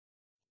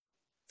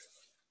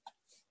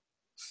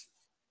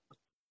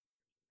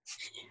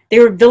 They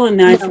were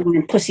villainized for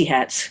wearing pussy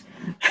hats.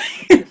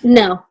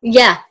 No.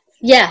 Yeah.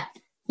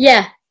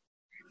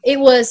 It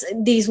was,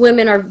 these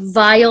women are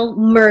vile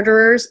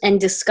murderers and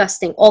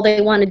disgusting. All they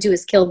want to do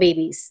is kill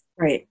babies.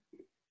 Right.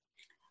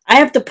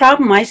 The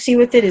problem I see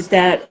with it is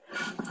that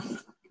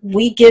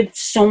we give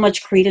so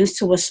much credence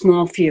to a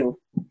small few.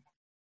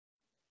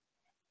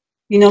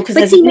 Because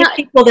there's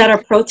people that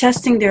are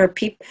protesting,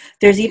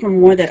 there's even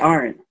more that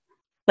aren't.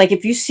 Like,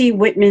 if you see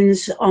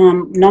Whitman's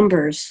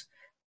numbers,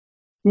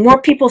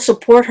 more people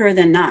support her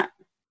than not.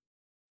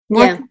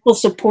 More people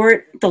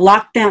support the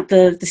lockdown,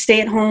 the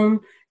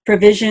stay-at-home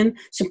provision,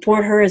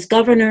 support her as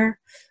governor,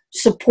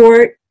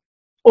 support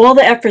all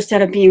the efforts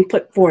that are being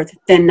put forth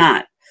than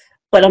not.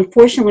 But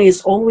unfortunately,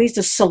 it's always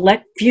the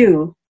select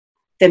few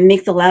that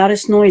make the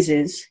loudest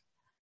noises,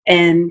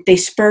 and they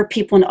spur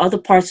people in other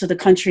parts of the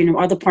country and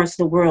other parts of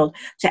the world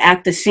to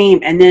act the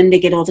same. And then they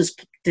get all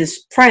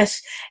this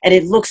press, and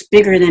it looks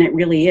bigger than it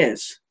really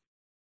is.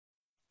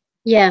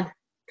 Yeah.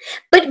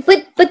 But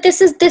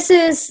this is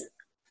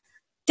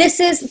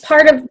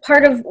part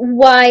of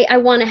why I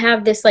want to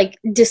have this like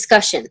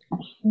discussion.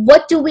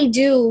 What do we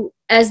do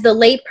as the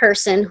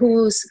layperson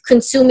who's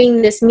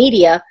consuming this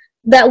media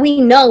that we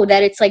know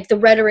that it's like the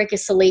rhetoric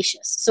is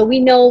salacious? So we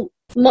know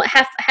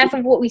half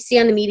of what we see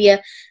on the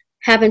media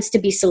happens to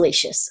be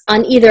salacious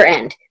on either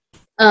end,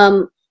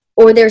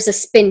 or there's a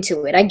spin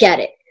to it. I get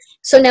it.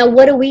 So now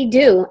what do we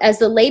do as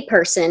the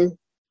layperson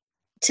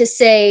to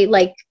say,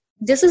 like,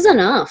 this is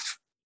enough?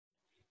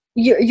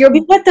 You're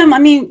let them. I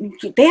mean,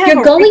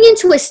 you're going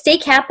into a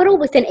state capitol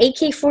with an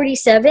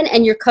AK-47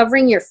 and you're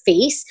covering your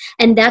face,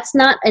 and that's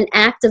not an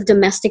act of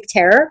domestic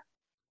terror.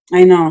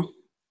 I know.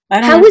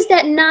 How is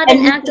that not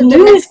an act of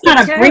domestic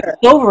terror? Kind of breaks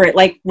over it,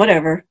 like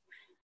whatever.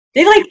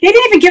 They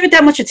didn't even give it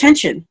that much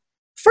attention.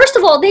 First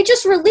of all, they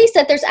just released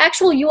that there's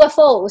actual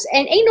UFOs,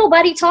 and ain't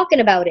nobody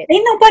talking about it.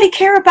 Ain't nobody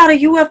care about a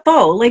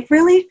UFO. Like,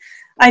 really?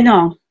 I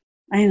know.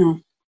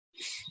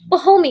 Well,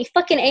 homie,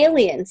 fucking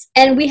aliens.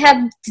 And we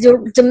have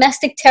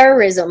domestic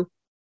terrorism.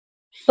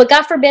 But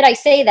God forbid I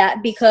say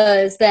that,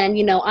 because then,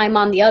 I'm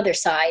on the other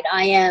side.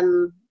 I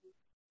am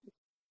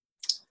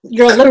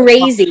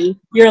crazy.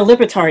 You're a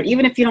libertard,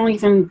 even if you don't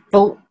even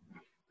vote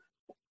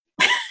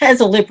as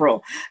a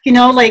liberal.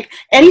 Like,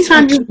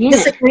 anytime you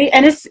disagree,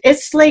 and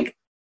it's like,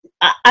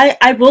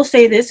 I will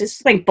say this,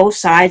 it's like both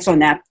sides on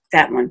that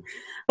one.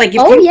 Like, if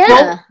you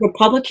vote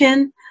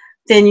Republican,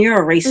 then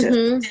you're a racist.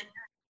 Mm-hmm.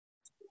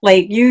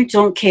 Like, you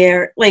don't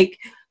care. Like,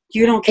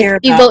 you don't care.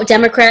 If you vote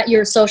Democrat,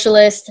 you're a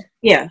socialist.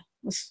 Yeah.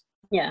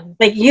 Yeah.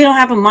 Like, you don't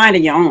have a mind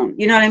of your own.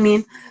 You know what I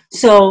mean?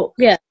 So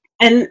yeah.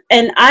 And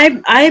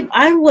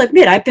I will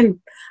admit, I've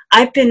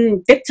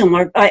been victim,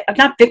 or I'm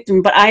not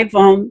victim, but I've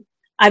fallen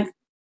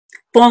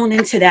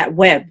into that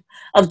web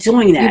of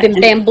doing that. You've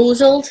been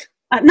bamboozled?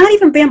 Not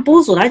even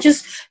bamboozled. I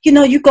just,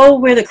 you go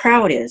where the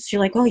crowd is. You're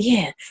like, oh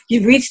yeah.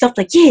 You read stuff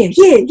like, yeah,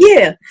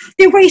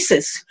 they're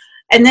racist.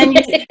 And then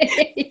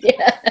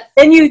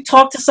then you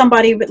talk to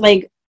somebody with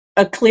like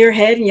a clear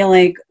head, and you're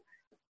like,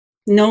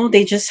 no,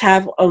 they just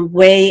have a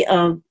way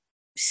of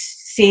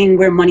seeing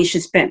where money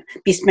should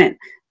be spent.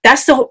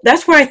 That's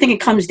where I think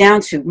it comes down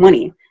to,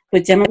 money,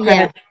 with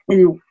Democrats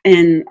and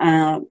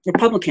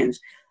Republicans,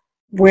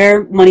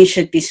 where money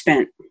should be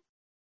spent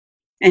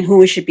and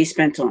who it should be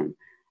spent on.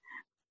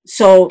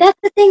 So that's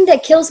the thing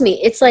that kills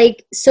me. It's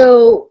like,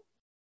 so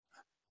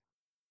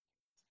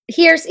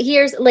here's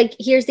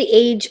the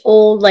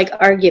age-old like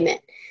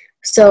argument.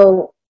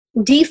 So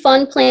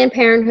defund Planned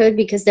Parenthood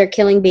because they're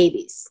killing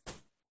babies.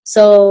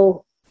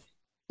 So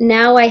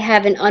now I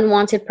have an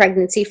unwanted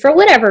pregnancy for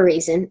whatever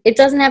reason. It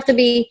doesn't have to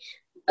be,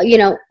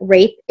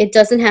 rape. It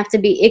doesn't have to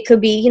be. It could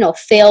be,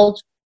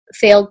 failed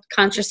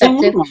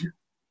contraceptive.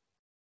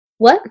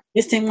 What?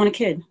 Just didn't want a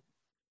kid.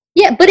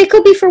 Yeah, but it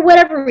could be for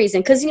whatever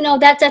reason, because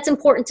that's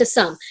important to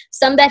some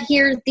that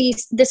hear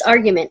this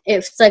argument.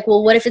 If it's like,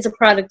 well, what if it's a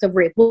product of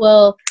rape?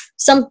 Well,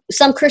 some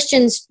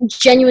Christians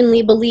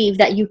genuinely believe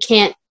that you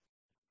can't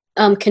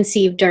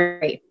conceive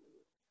during rape.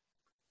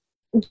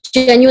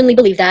 Genuinely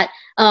believe that.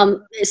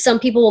 Some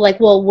people will like,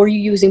 well, were you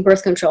using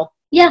birth control?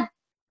 Yeah,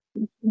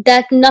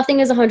 that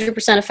nothing is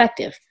 100%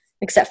 effective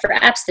except for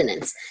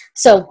abstinence.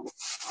 So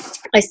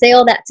I say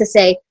all that to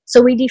say,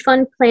 so we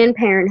defund Planned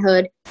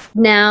Parenthood.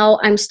 Now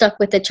I'm stuck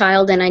with a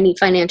child and I need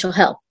financial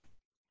help.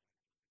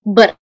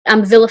 But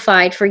I'm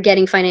vilified for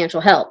getting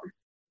financial help.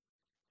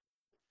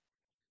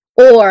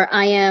 Or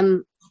I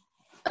am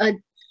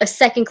a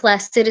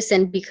second-class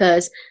citizen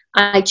because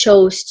I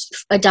chose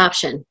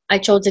adoption. I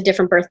chose a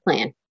different birth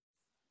plan.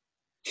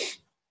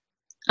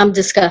 I'm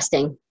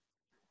disgusting.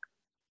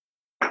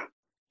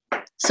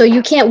 So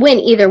you can't win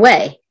either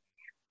way.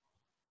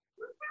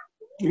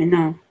 I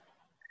know.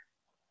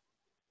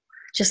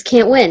 Just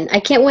can't win. I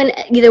can't win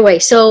either way.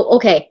 So,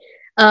 okay.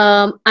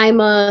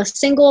 I'm a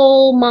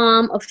single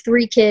mom of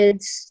 3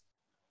 kids,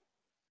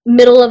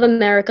 middle of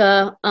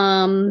America,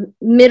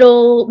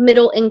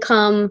 middle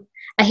income.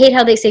 I hate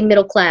how they say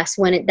middle class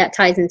when that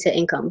ties into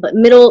income, but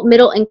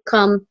middle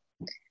income.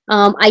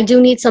 I do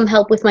need some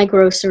help with my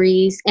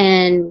groceries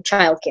and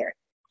childcare.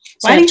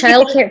 So why do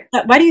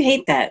you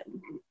hate that?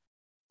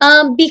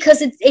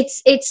 Because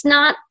it's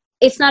not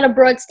a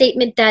broad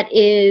statement that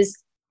is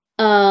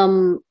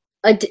a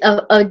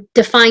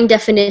defined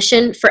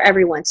definition for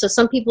everyone. So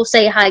some people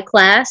say high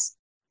class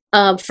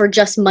for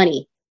just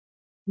money,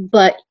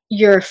 but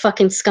you're a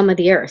fucking scum of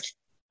the earth.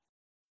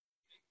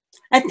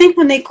 I think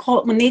when they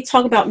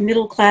talk about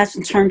middle class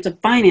in terms of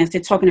finance, they're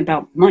talking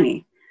about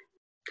money.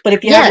 But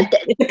if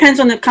it depends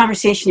on the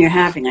conversation you're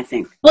having, I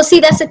think. Well, see,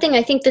 that's the thing.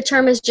 I think the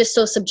term is just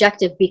so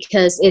subjective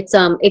because it's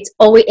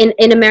always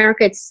in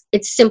America.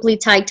 It's simply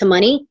tied to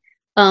money.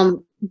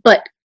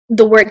 But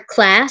the word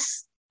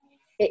class,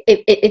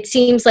 it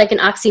seems like an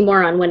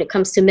oxymoron when it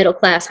comes to middle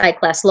class, high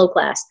class, low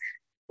class.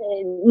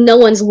 No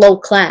one's low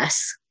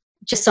class.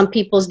 just some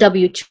people's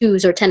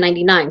W-2s or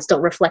 1099s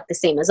don't reflect the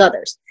same as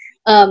others.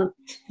 But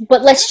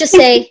let's just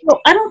say,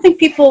 I don't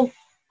think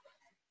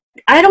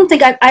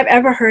I've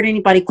ever heard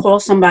anybody call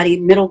somebody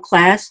middle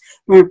class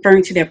when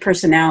referring to their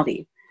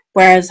personality,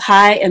 whereas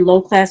high and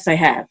low class I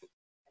have.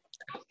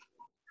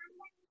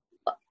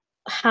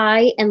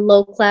 high and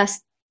low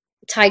class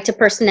tied to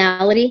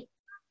personality.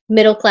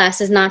 Middle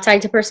class is not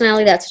tied to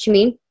personality. That's what you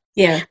mean?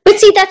 Yeah. But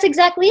see, that's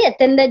exactly it.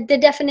 Then the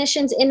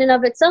definitions in and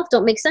of itself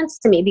don't make sense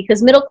to me,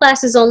 because middle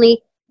class is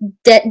only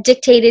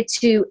dictated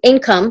to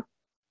income.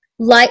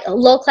 Like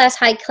low class,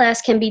 high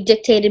class can be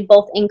dictated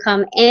both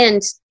income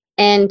and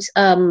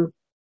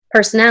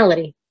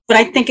personality. But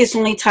I think it's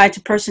only tied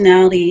to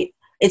personality.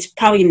 It's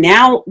probably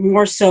now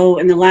more so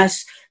in the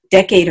last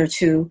decade or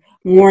two,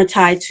 more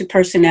tied to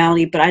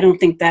personality, but I don't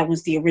think that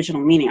was the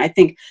original meaning. I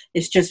think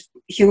it's just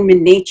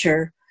human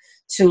nature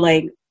to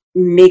like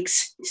make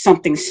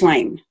something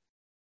slang.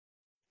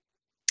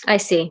 I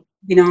see.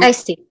 You know? I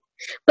see.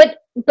 But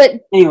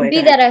anyway,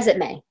 be that as it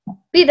may.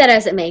 Be that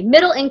as it may.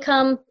 Middle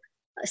income,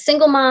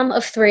 single mom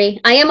of 3.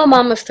 I am a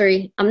mom of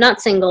 3. I'm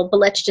not single, but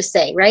let's just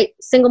say, right?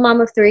 Single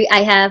mom of 3.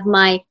 I have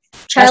my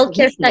child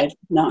care stipend.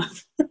 No.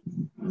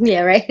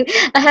 Yeah, right.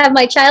 I have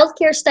my child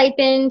care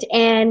stipend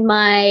and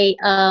my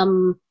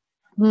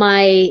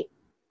my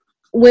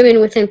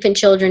women with infant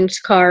children's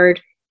card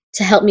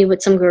to help me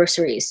with some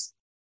groceries.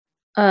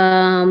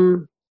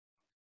 But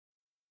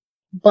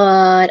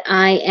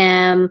I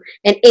am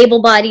an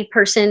able-bodied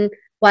person.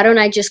 Why don't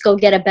I just go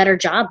get a better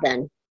job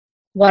then?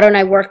 Why don't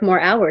I work more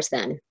hours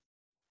then?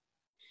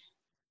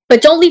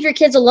 But don't leave your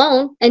kids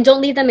alone, and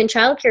don't leave them in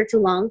childcare too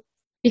long,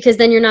 because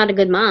then you're not a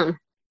good mom.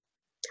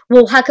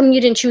 Well, how come you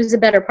didn't choose a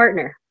better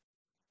partner?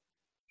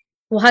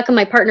 Well, how come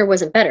my partner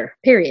wasn't better?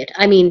 Period.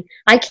 I mean,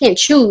 I can't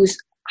choose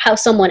how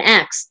someone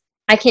acts.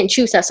 I can't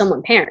choose how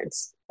someone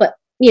parents. But,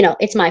 you know,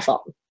 it's my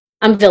fault.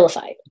 I'm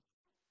vilified.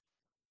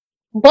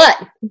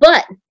 But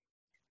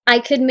I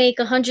could make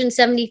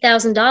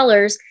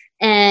 $170,000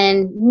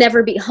 and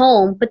never be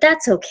home, but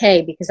that's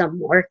okay because I'm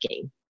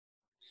working.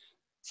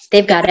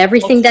 They've got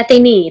everything that they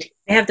need.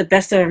 They have the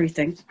best of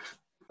everything.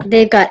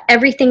 They've got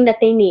everything that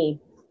they need.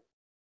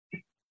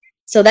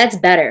 So that's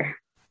better.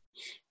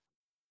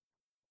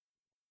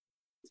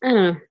 I don't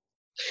know.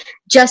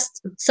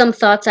 Just some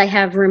thoughts I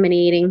have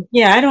ruminating.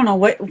 Yeah, I don't know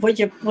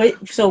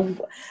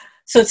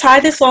so tie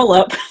this all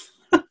up.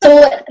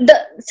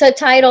 So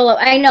tie it all up.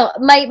 I know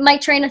my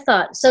train of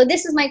thought. So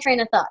this is my train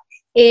of thought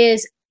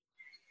is,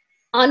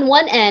 on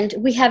one end,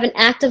 we have an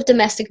act of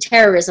domestic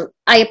terrorism.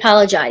 I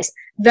apologize.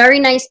 Very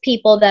nice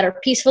people that are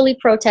peacefully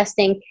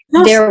protesting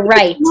their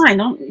right.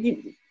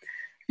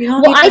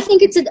 Well, I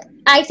think it's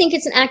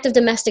an act of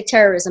domestic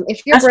terrorism.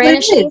 If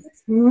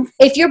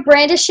you're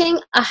brandishing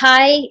a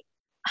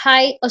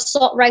high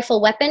assault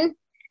rifle weapon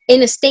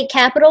in a state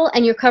capitol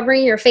and you're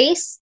covering your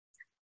face,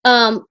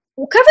 covering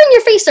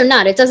your face or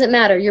not, it doesn't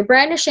matter. You're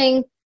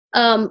brandishing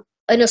an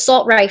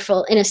assault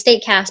rifle in a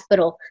state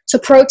capitol to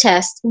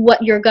protest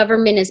what your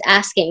government is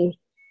asking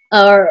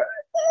or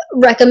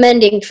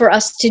recommending for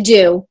us to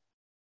do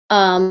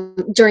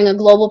during a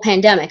global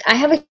pandemic. I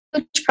have a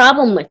huge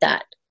problem with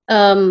that.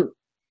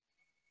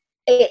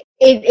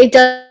 It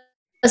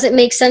doesn't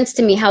make sense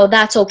to me how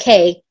that's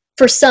okay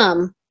for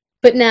some,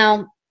 but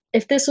now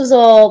if this was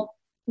all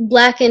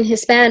Black and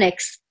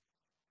Hispanics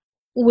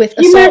with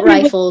assault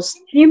rifles.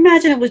 Can you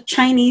imagine it was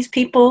Chinese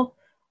people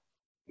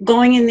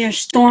going in there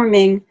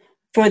storming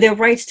for their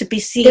rights to be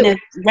seen as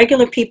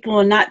regular people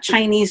and not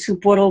Chinese who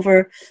brought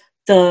over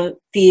the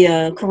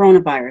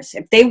coronavirus?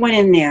 If they went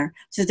in there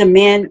to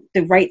demand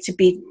the right to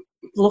be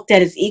looked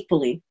at as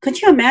equally, could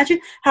you imagine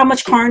how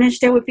much carnage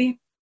there would be?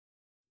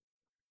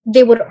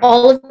 They would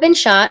all have been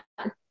shot,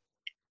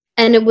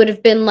 and it would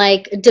have been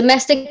like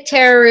domestic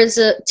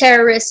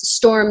terrorists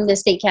stormed the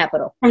state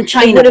capitol. From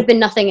China. It would have been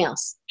nothing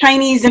else.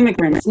 Chinese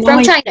immigrants.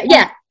 From China,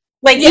 yeah.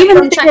 Even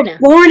if they were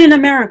born in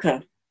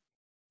America.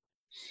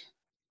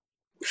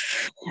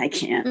 I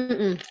can't.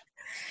 Mm-mm.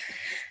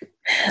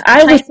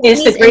 I would say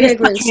it's the greatest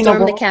immigrants country in the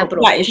stormed the world.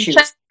 capitol. Got issues.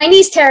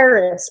 Chinese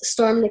terrorists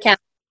stormed the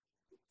capitol.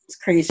 It's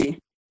crazy.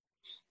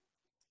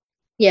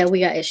 Yeah,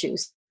 we got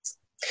issues.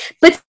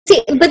 But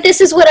this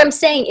is what I'm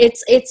saying.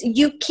 It's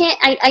you can't.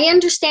 I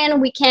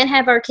understand we can't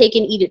have our cake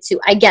and eat it too.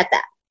 I get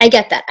that.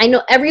 I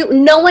know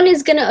no one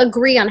is going to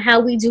agree on how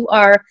we do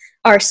our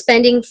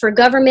spending for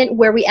government,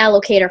 where we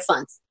allocate our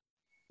funds.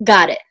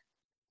 Got it.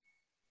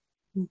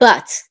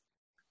 But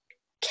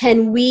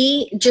can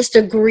we just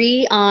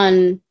agree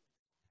on,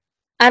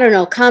 I don't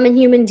know, common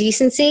human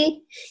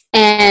decency?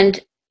 And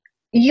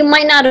you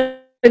might not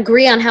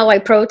agree on how I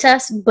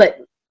protest, but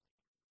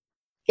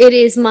it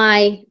is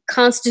my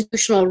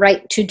constitutional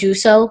right to do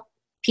so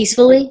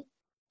peacefully.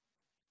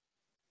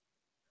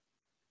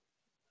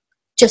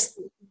 Just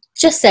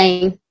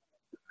saying.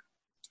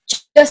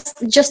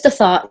 Just a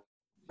thought.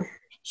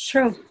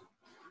 Sure.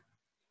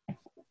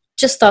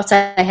 Just thoughts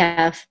I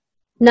have.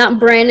 Not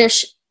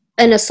brandish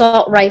an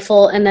assault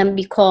rifle and then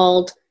be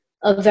called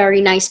a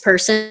very nice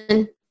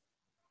person.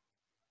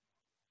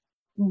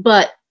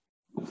 But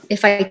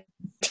if I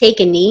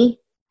take a knee,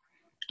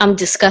 I'm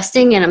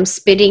disgusting and I'm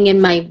spitting in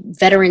my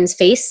veteran's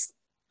face.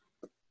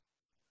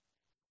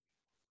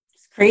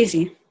 It's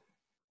crazy.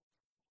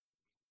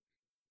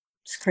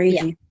 It's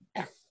crazy.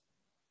 Yeah.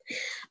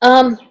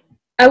 I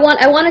want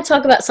to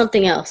talk about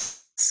something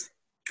else.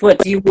 What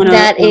do you want to?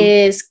 That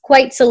is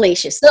quite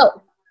salacious.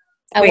 So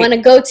I want to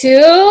go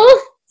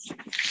to.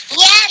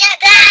 Yeah,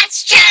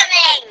 that's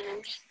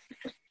charming.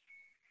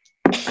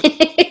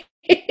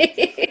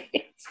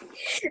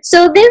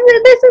 So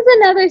this is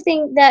another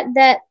thing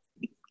that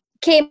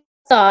came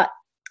thought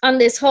on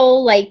this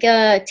whole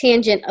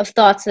tangent of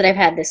thoughts that I've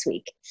had this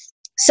week.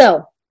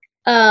 So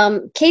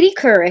Katie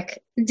Couric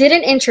did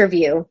an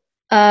interview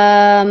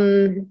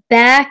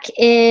back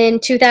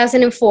in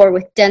 2004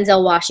 with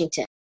Denzel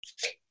Washington.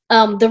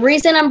 The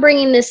reason I'm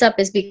bringing this up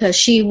is because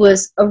she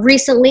was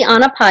recently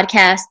on a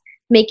podcast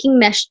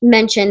making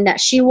mention that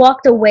she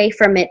walked away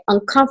from it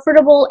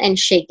uncomfortable and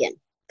shaken.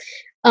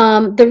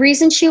 The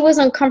reason she was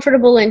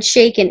uncomfortable and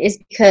shaken is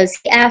because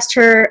he asked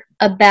her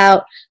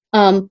about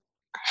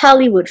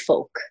Hollywood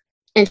folk,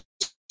 and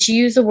she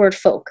used the word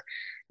folk.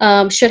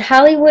 Should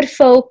Hollywood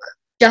folk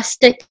just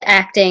stick to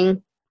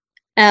acting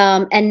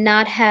and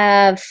not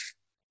have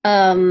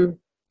thoughts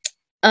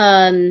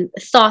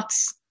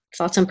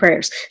and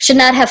prayers? Should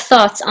not have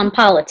thoughts on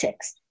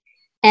politics?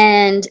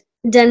 And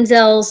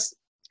Denzel's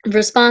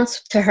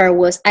response to her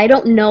was, I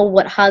don't know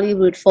what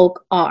Hollywood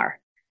folk are.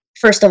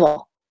 First of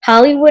all,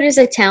 Hollywood is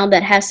a town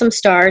that has some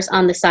stars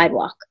on the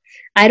sidewalk.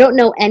 I don't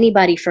know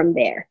anybody from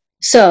there.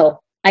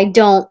 So I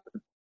don't,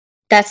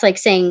 that's like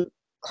saying,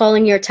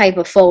 calling your type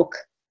of folk,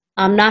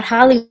 I'm not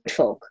Hollywood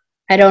folk.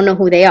 I don't know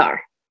who they are.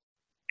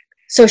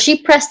 So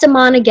she pressed him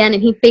on again,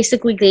 and he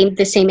basically gave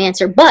the same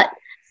answer. But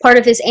part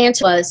of his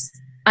answer was,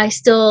 I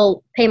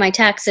still pay my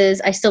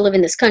taxes. I still live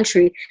in this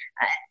country.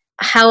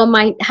 How am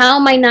I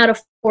not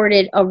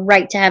afforded a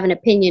right to have an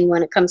opinion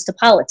when it comes to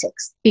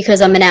politics?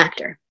 Because I'm an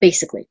actor,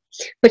 basically.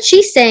 But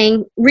she's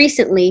saying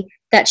recently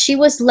that she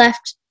was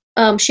left,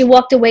 she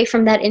walked away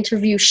from that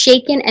interview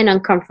shaken and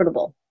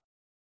uncomfortable.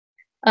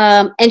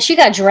 And she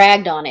got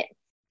dragged on it,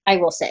 I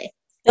will say.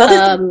 The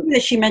other thing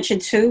that she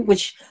mentioned too,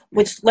 which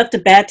left a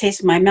bad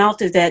taste in my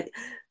mouth, is that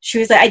she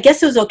was like, I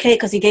guess it was okay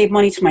because he gave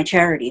money to my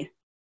charity.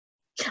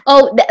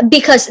 Oh,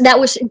 because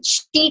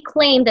she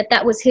claimed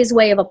that was his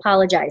way of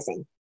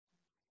apologizing.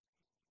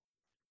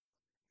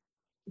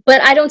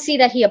 But I don't see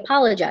that he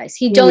apologized.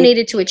 He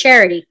donated to a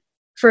charity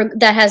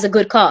that has a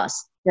good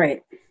cause.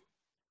 Right.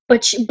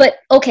 But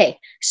okay.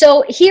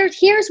 So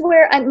here's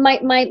where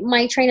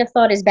my train of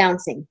thought is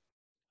bouncing.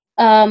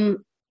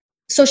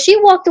 So she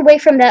walked away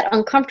from that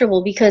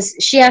uncomfortable because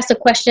she asked a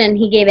question and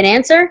he gave an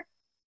answer.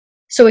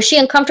 So is she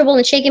uncomfortable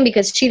and shaken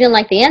because she didn't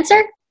like the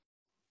answer?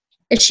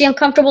 Is she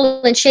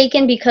uncomfortable and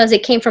shaken because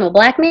it came from a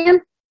black man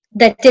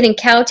that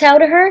didn't kowtow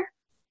to her?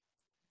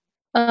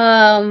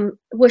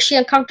 Was she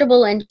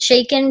uncomfortable and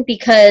shaken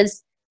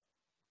because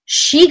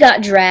she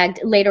got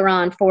dragged later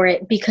on for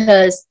it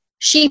because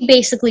she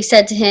basically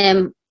said to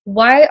him,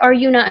 why are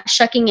you not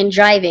shucking and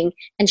jiving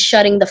and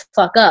shutting the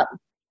fuck up?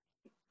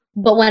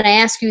 But when I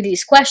ask you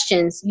these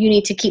questions, you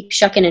need to keep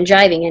shucking and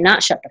jiving and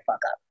not shut the fuck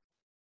up.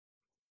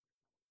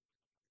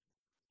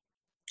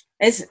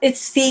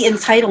 It's the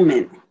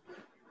entitlement.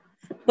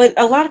 But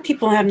a lot of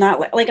people have not,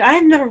 like,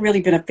 I've never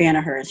really been a fan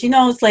of hers. You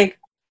know, it's like,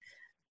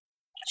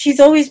 she's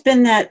always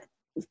been that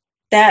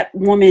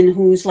woman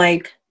who's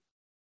like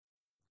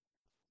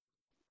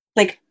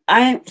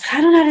I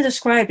don't know how to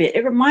describe it.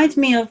 It reminds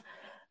me of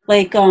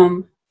like,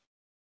 I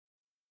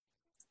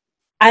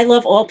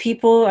love all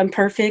people. I'm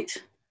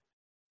perfect.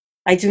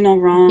 I do no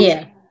wrong.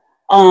 Yeah.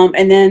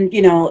 And then,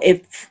 you know,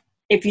 if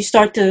you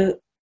start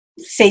to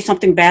say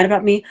something bad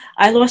about me,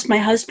 I lost my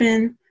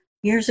husband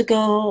years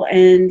ago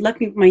and left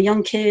me with my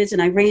young kids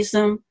and I raised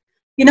them.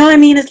 You know what I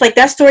mean? It's like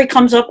that story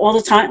comes up all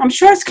the time. I'm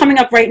sure it's coming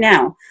up right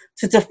now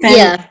to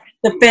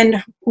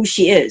defend who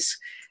she is.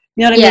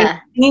 You know what I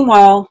mean?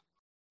 Meanwhile,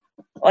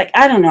 like,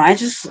 I don't know. I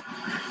just,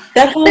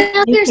 that whole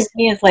thing to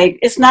me is like,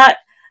 it's not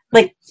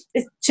like,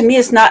 to me,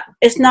 it's not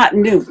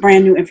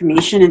brand new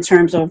information in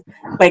terms of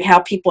like how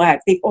people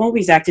act. They've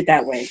always acted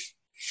that way.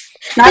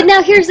 But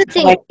now here's the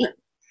thing.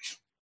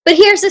 But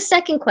here's the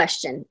second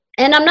question.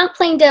 And I'm not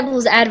playing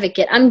devil's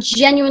advocate. I'm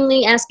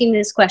genuinely asking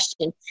this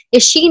question.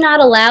 Is she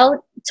not allowed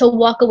to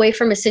walk away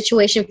from a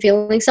situation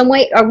feeling some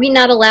way? Are we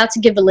not allowed to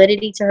give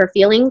validity to her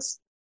feelings?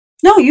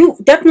 No, you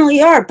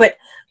definitely are. But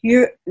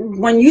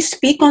when you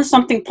speak on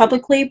something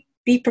publicly,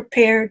 be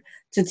prepared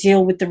to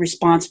deal with the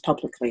response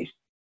publicly.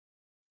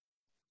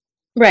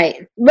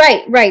 Right.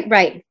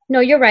 No,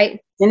 you're right.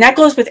 And that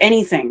goes with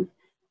anything.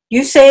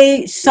 You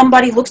say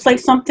somebody looks like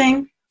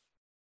something,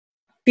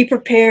 be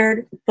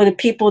prepared for the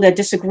people that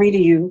disagree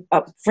with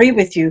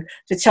you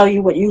to tell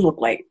you what you look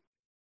like.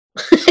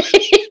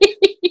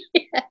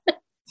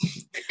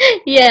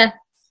 Yeah.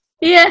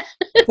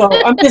 So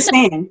I'm just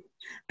saying,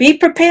 be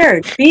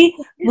prepared. The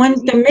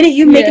minute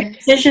you make a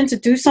decision to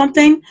do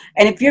something,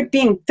 and if you're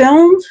being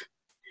filmed,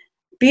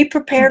 be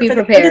prepared for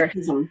the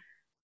criticism.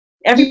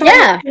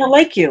 Everybody's gonna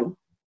like you.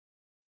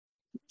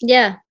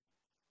 Yeah.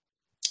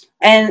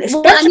 And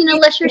especially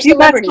unless you're a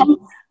celebrity.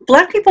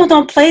 Black people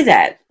don't play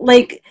that.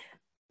 Like,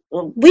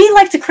 we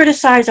like to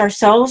criticize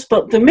ourselves,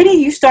 but the minute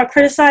you start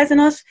criticizing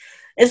us,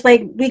 it's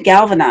like we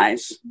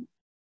galvanize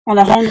on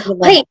a whole nother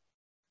level.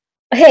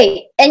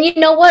 Hey, and you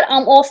know what?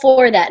 I'm all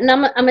for that, and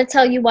I'm gonna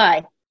tell you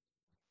why.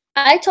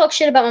 I talk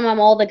shit about my mom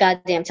all the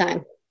goddamn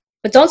time,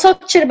 but don't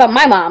talk shit about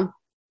my mom.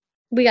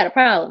 We got a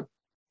problem.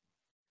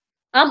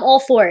 I'm all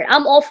for it.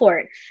 I'm all for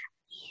it.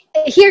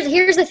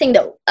 Here's the thing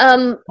though.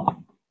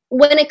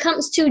 When it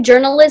comes to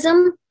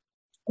journalism,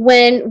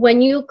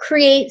 when you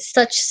create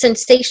such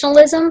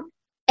sensationalism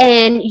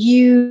and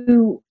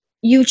you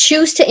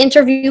choose to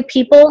interview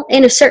people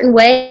in a certain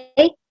way,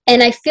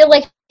 and I feel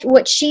like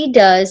what she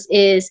does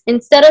is,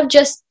 instead of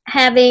just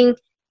having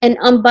an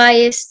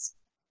unbiased,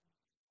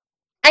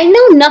 I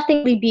know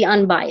nothing would be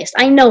unbiased,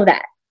 I know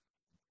that,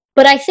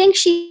 but I think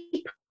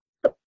she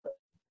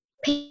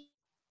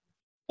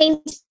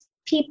paints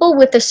people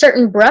with a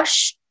certain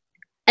brush,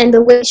 and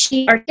the way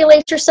she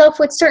articulates herself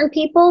with certain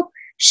people,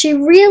 she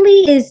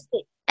really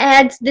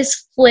adds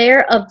this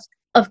flair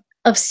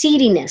of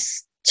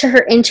seediness to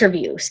her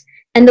interviews.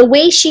 And the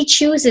way she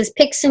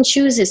picks and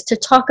chooses to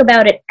talk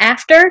about it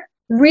after,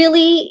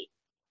 really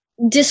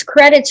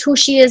discredits who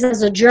she is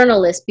as a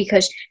journalist,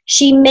 because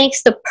she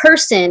makes the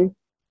person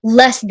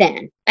less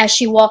than as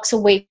she walks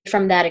away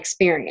from that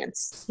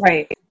experience.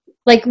 Right.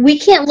 Like, we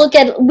can't look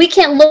at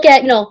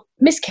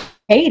Miss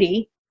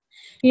Katie,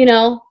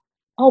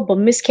 but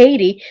Miss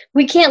Katie,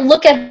 we can't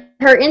look at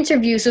her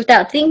interviews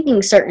without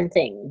thinking certain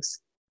things.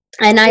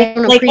 And I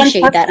don't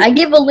appreciate that. I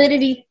give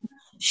validity.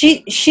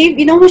 She,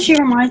 you know what she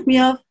reminds me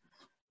of?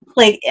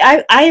 Like,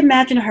 I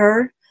imagine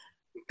her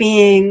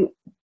being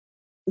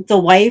the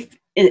wife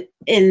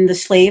in the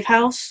slave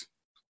house,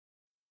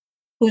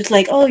 who's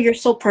like, oh, you're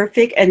so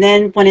perfect. And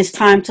then when it's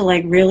time to,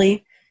 like,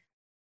 really,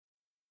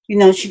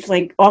 she's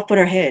like off with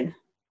her head.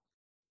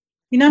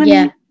 You know what I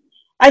mean?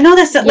 I know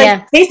that's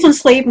like based on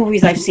slave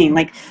movies I've seen.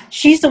 Like,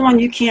 she's the one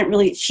you can't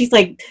really. She's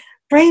like,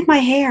 braid my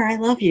hair. I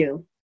love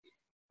you.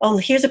 Oh,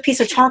 here's a piece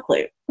of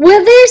chocolate.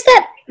 Well, there's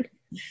that.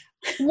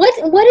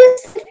 What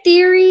is the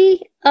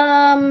theory?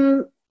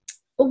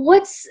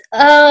 What's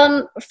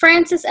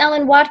Frances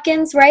Ellen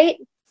Watkins, right?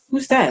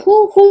 Who's that?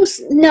 Who's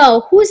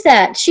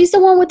that? She's the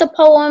one with the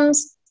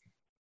poems.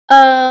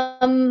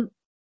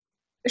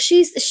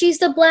 She's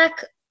the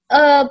black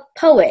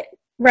poet,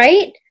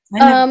 right?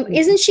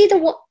 Isn't she the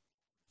one?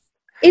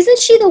 Isn't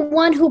she the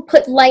one who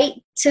put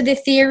light to the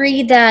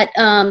theory that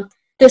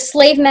the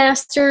slave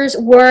masters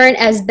weren't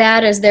as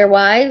bad as their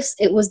wives?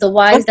 It was the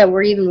wives that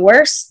were even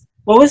worse.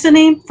 What was the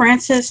name?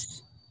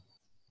 Frances?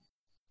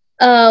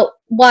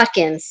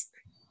 Watkins.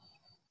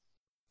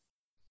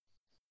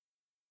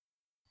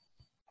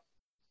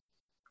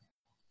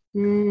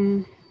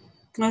 Oh,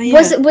 yeah.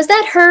 Was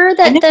that her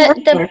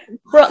that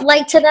brought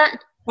light to that?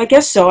 I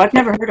guess so. I've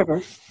never heard of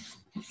her.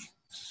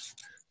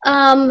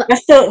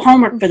 That's the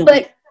homework for the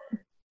week.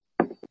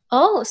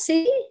 Oh,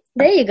 see,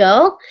 there you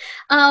go.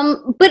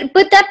 But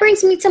that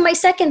brings me to my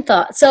second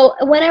thought. So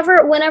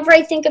whenever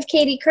I think of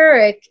Katie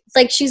Couric, it's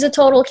like she's a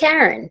total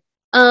Karen.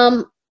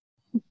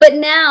 But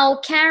now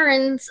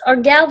Karens are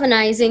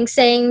galvanizing,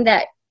 saying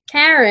that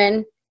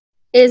Karen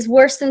is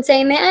worse than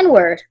saying the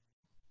N-word.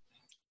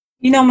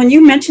 When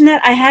you mentioned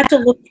that, I had to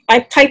look. I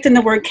typed in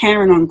the word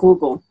Karen on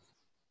Google,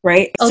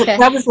 right? Okay.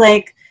 So I was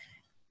like,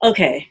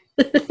 okay.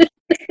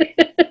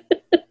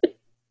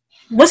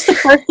 What's the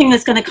first thing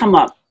that's going to come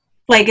up?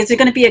 Like, is it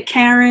going to be a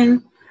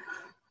Karen,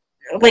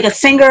 like a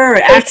singer or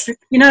actress?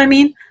 You know what I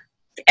mean?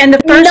 And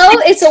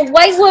it's a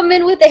white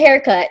woman with a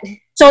haircut.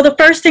 So the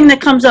first thing that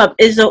comes up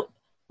is a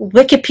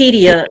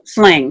Wikipedia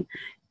slang.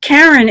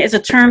 Karen is a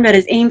term that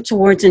is aimed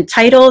towards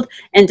entitled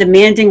and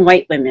demanding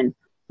white women.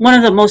 One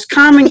of the most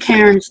common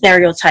Karen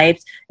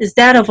stereotypes is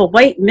that of a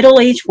white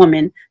middle-aged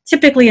woman,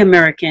 typically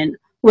American,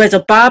 who has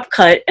a bob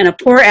cut and a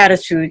poor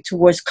attitude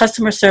towards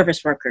customer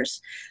service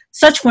workers.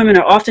 Such women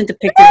are often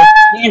depicted as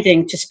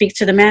demanding to speak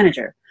to the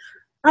manager.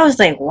 I was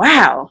like,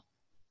 wow.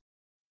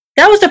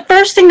 That was the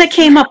first thing that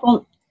came up.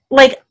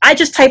 Like, I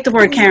just typed the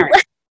word Karen.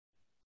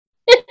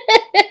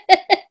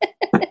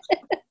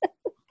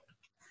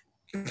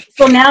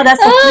 So now that's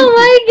oh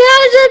my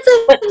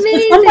gosh, that's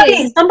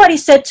amazing. Somebody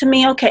said to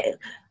me,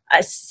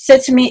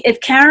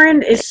 if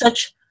Karen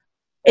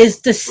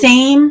is the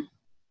same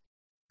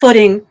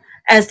footing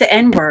as the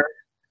N-word,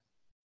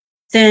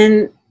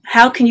 then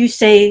how can you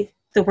say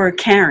the word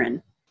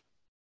Karen?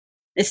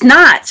 It's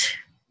not.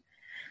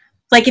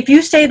 Like, if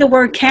you say the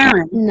word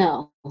Karen,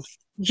 no,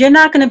 you're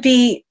not going to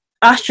be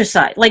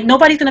ostracized. Like,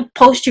 nobody's going to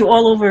post you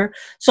all over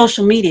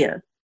social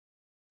media.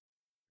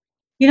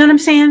 You know what I'm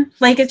saying?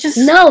 Like, it's just...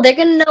 No, they're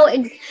going to know.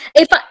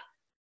 If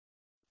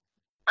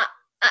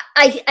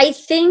I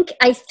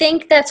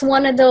think that's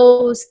one of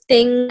those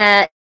things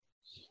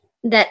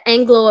that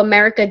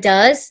Anglo-America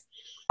does,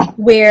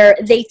 where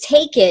they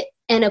take it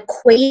and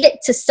equate it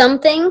to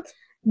something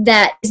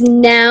that is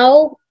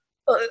now,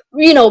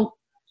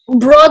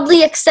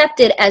 broadly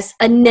accepted as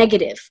a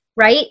negative,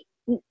 right?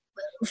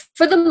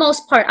 For the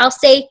most part, I'll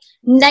say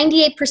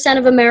 98%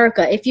 of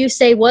America, if you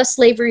say, was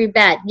slavery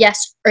bad?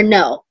 Yes or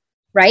no,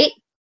 right?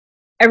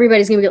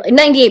 everybody's going to be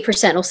like,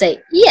 98% will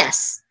say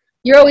yes.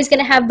 You're always going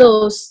to have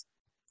those,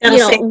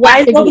 That'll say, why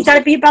is it got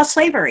to be about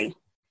slavery?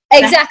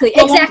 Exactly.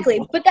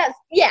 But that's,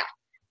 yeah.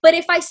 But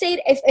if I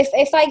say,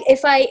 if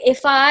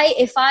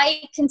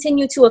I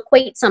continue to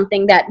equate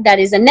something that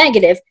is a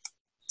negative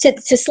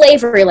to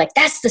slavery, like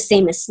that's the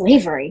same as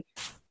slavery.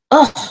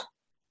 Oh,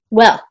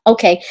 well,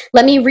 okay.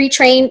 Let me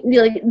retrain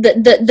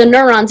the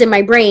neurons in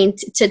my brain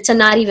to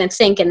not even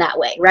think in that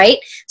way, right?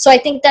 So I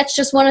think that's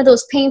just one of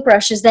those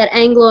paintbrushes that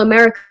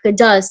Anglo-America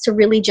does to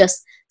really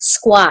just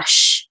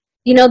squash.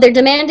 You know, they're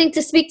demanding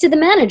to speak to the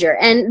manager,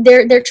 and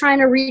they're trying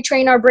to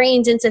retrain our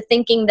brains into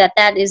thinking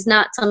that is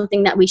not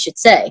something that we should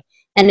say,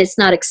 and it's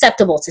not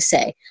acceptable to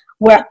say.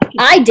 Where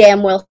I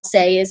damn well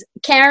say is,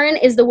 Karen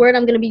is the word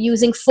I'm going to be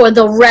using for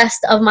the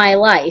rest of my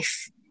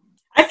life.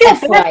 I feel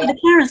bad for the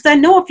Karens. I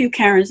know a few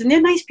Karens, and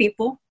they're nice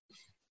people.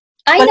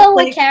 I know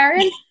a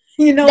Karen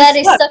that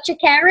is such a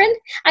Karen.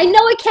 I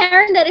know a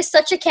Karen that is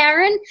such a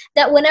Karen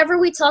that whenever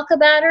we talk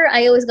about her,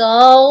 I always go,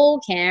 oh,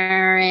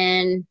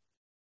 Karen.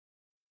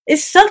 It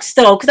sucks,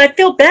 though, because I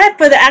feel bad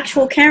for the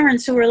actual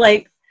Karens who are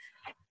like,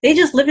 they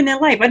just living their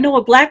life. I know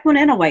a black one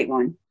and a white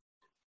one.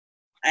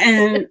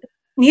 And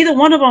neither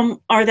one of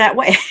them are that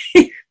way.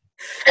 But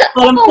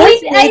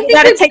unfortunately, you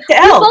got to take the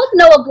L.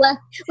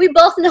 We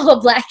both know a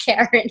black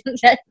Karen. You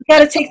got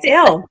to take the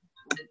L.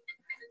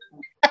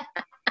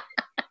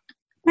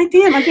 My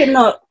damn, I'm getting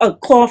a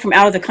call from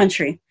out of the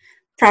country.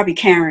 Probably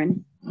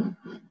Karen.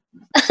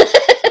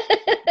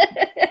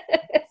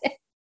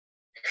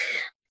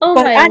 Oh,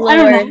 but my Lord. I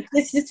don't know.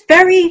 It's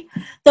very,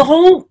 the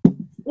whole,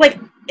 like,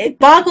 it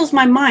boggles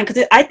my mind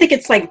because I think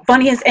it's like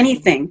funny as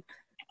anything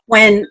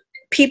when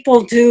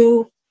people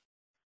do,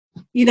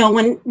 you know,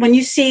 when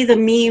you see the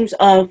memes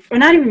of, or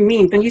not even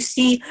memes, when you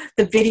see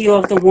the video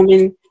of the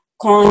woman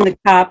calling the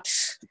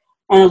cops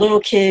on a little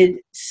kid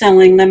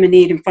selling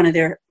lemonade in front of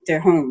their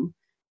home.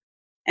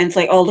 And it's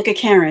like, oh, look at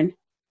Karen.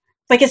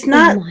 Like, it's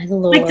not,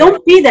 like,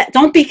 don't be that.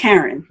 Don't be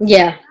Karen.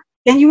 Yeah.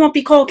 Then you won't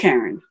be called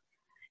Karen.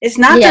 It's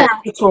not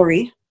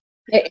derogatory.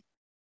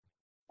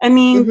 I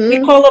mean,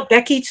 we call her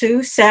Becky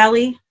too,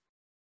 Sally,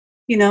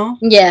 you know.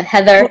 Yeah,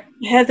 Heather.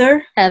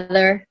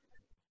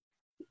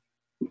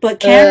 But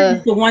Karen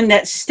is the one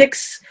that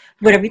sticks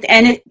with everything,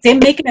 and they're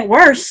making it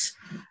worse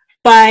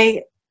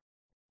by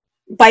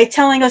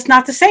telling us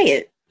not to say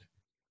it.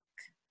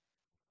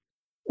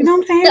 You know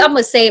what I'm saying? I'm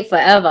gonna say it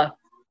forever.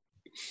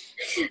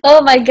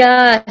 Oh my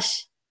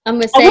gosh, I'm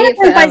gonna say it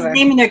forever. Everybody's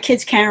naming their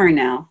kids Karen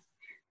now.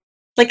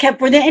 Like,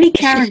 were there any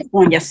Karens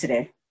born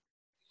yesterday?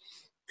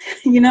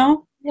 You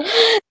know?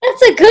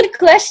 That's a good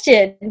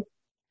question.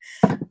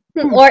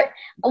 Or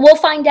we'll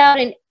find out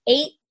in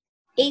 8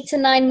 to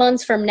 9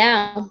 months from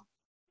now.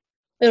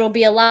 It'll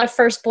be a lot of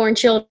firstborn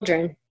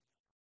children.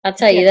 I'll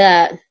tell you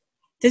that.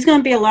 There's going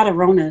to be a lot of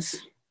Ronas.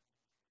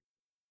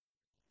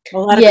 A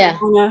lot of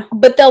Corona.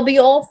 But they'll be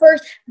all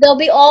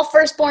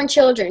firstborn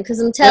children,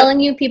 because I'm telling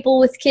you, people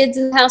with kids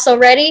in the house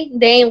already,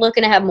 they ain't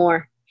looking to have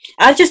more.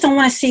 I just don't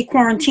want to see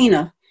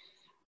Quarantina.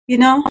 You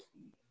know?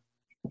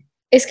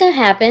 It's going to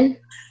happen.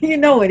 You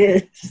know it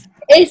is.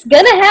 It's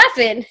going to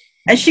happen.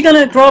 And she's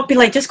going to grow up and be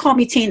like, just call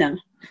me Tina.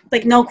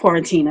 Like, no,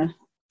 Quarantina.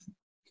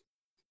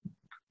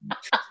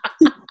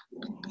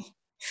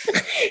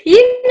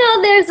 You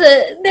know,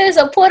 there's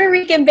a Puerto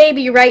Rican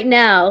baby right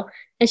now,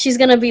 and she's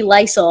going to be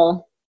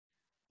Lysol.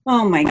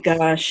 Oh, my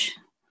gosh.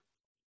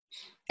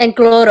 And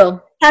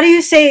cloro. How do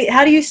you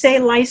say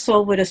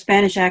Lysol with a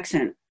Spanish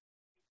accent?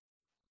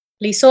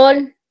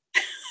 Lysol.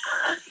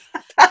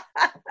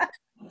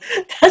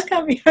 That's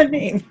going to be her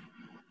name.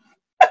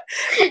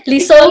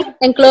 Lysol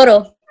and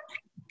cloro.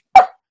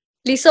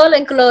 Lysol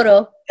and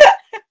cloro.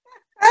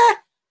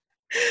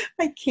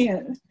 I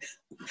can't.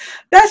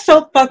 That's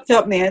so fucked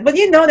up, man. But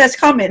you know that's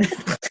coming.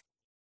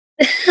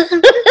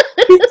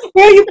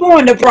 Where are you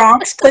born? The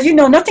Bronx? Because you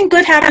know nothing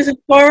good happens in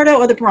Florida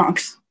or the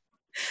Bronx.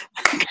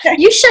 Okay.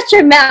 You shut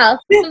your mouth.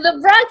 The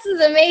Bronx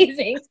is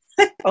amazing.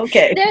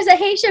 Okay. There's a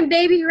Haitian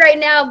baby right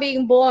now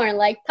being born,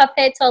 like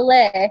Pape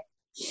Tole.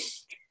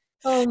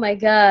 Oh my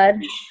God.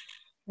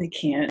 I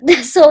can't.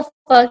 That's so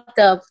fucked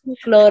up.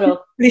 Cloro.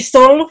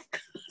 Lysol.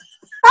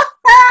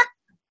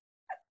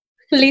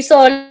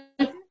 Lysol.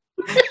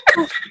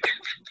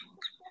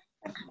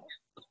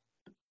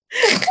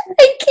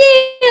 I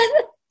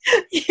can't.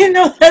 You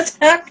know that's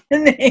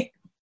happening.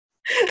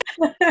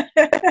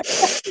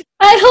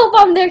 I hope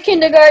I'm their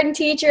kindergarten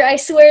teacher. I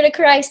swear to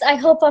Christ, I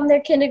hope I'm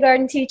their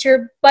kindergarten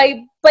teacher.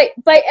 By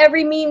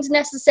every means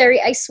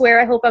necessary, I swear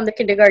I hope I'm the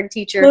kindergarten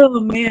teacher.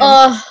 Oh, man.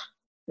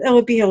 That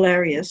would be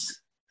hilarious.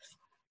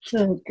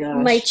 Oh,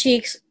 gosh. My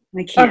cheeks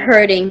are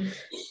hurting.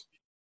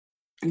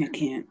 I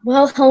can't.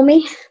 Well,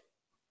 homie,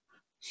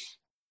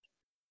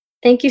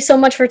 thank you so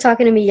much for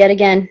talking to me yet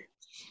again.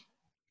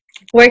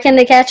 Where can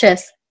they catch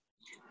us?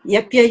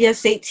 Yep, yeah,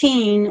 yes,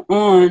 18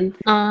 on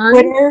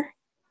Twitter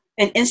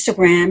and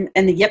Instagram,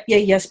 and the Yep, yeah,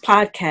 yes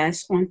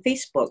podcast on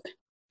Facebook.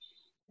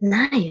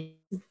 Nice.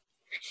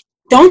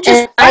 Don't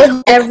just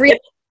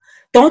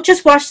don't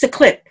just watch the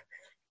clip.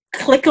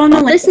 Click on the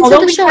link. Listen to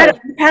the show.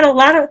 We've had a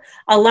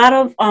lot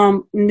of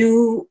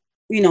new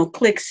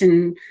clicks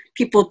and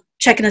people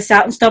checking us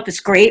out and stuff. It's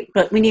great,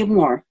 but we need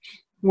more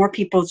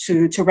people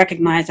to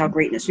recognize our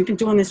greatness. We've been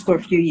doing this for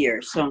a few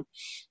years, so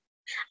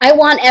I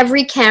want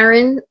every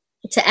Karen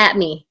to at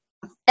me.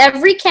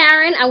 Every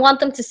Karen, I want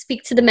them to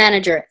speak to the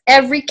manager.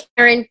 Every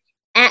Karen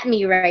at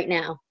me right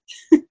now.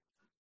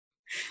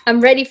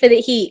 I'm ready for the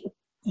heat.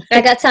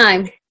 I got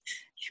time.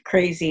 You're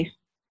crazy.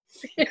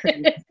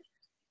 I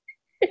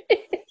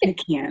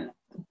can't.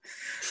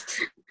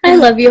 I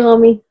love you,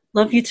 homie.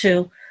 Love you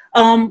too.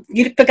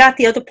 You forgot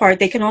the other part.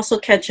 They can also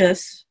catch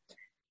us.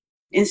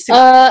 Instagram.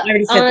 I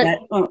already said that.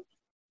 Oh,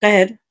 go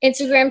ahead.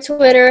 Instagram,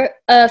 Twitter,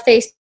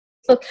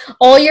 Facebook,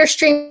 all your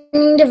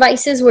streaming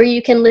devices where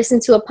you can listen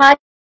to a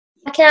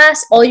podcast.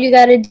 All you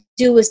got to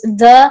do is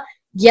the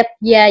Yep,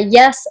 Yeah,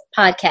 Yes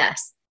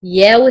podcast.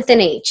 Yeah, with an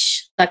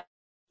H.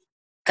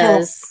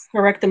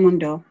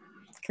 Correctamundo.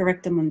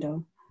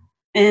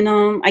 And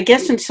I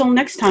guess until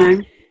next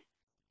time.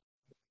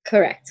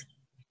 Correct.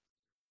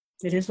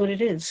 It is what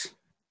it is.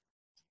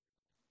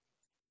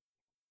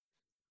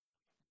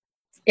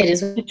 It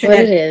is what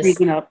it is.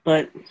 Freaking up,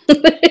 but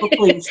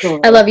hopefully it's still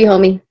right. I love you,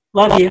 homie.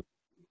 Love you.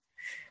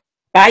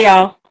 Bye,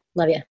 y'all.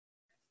 Love you.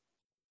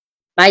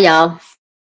 Bye, y'all.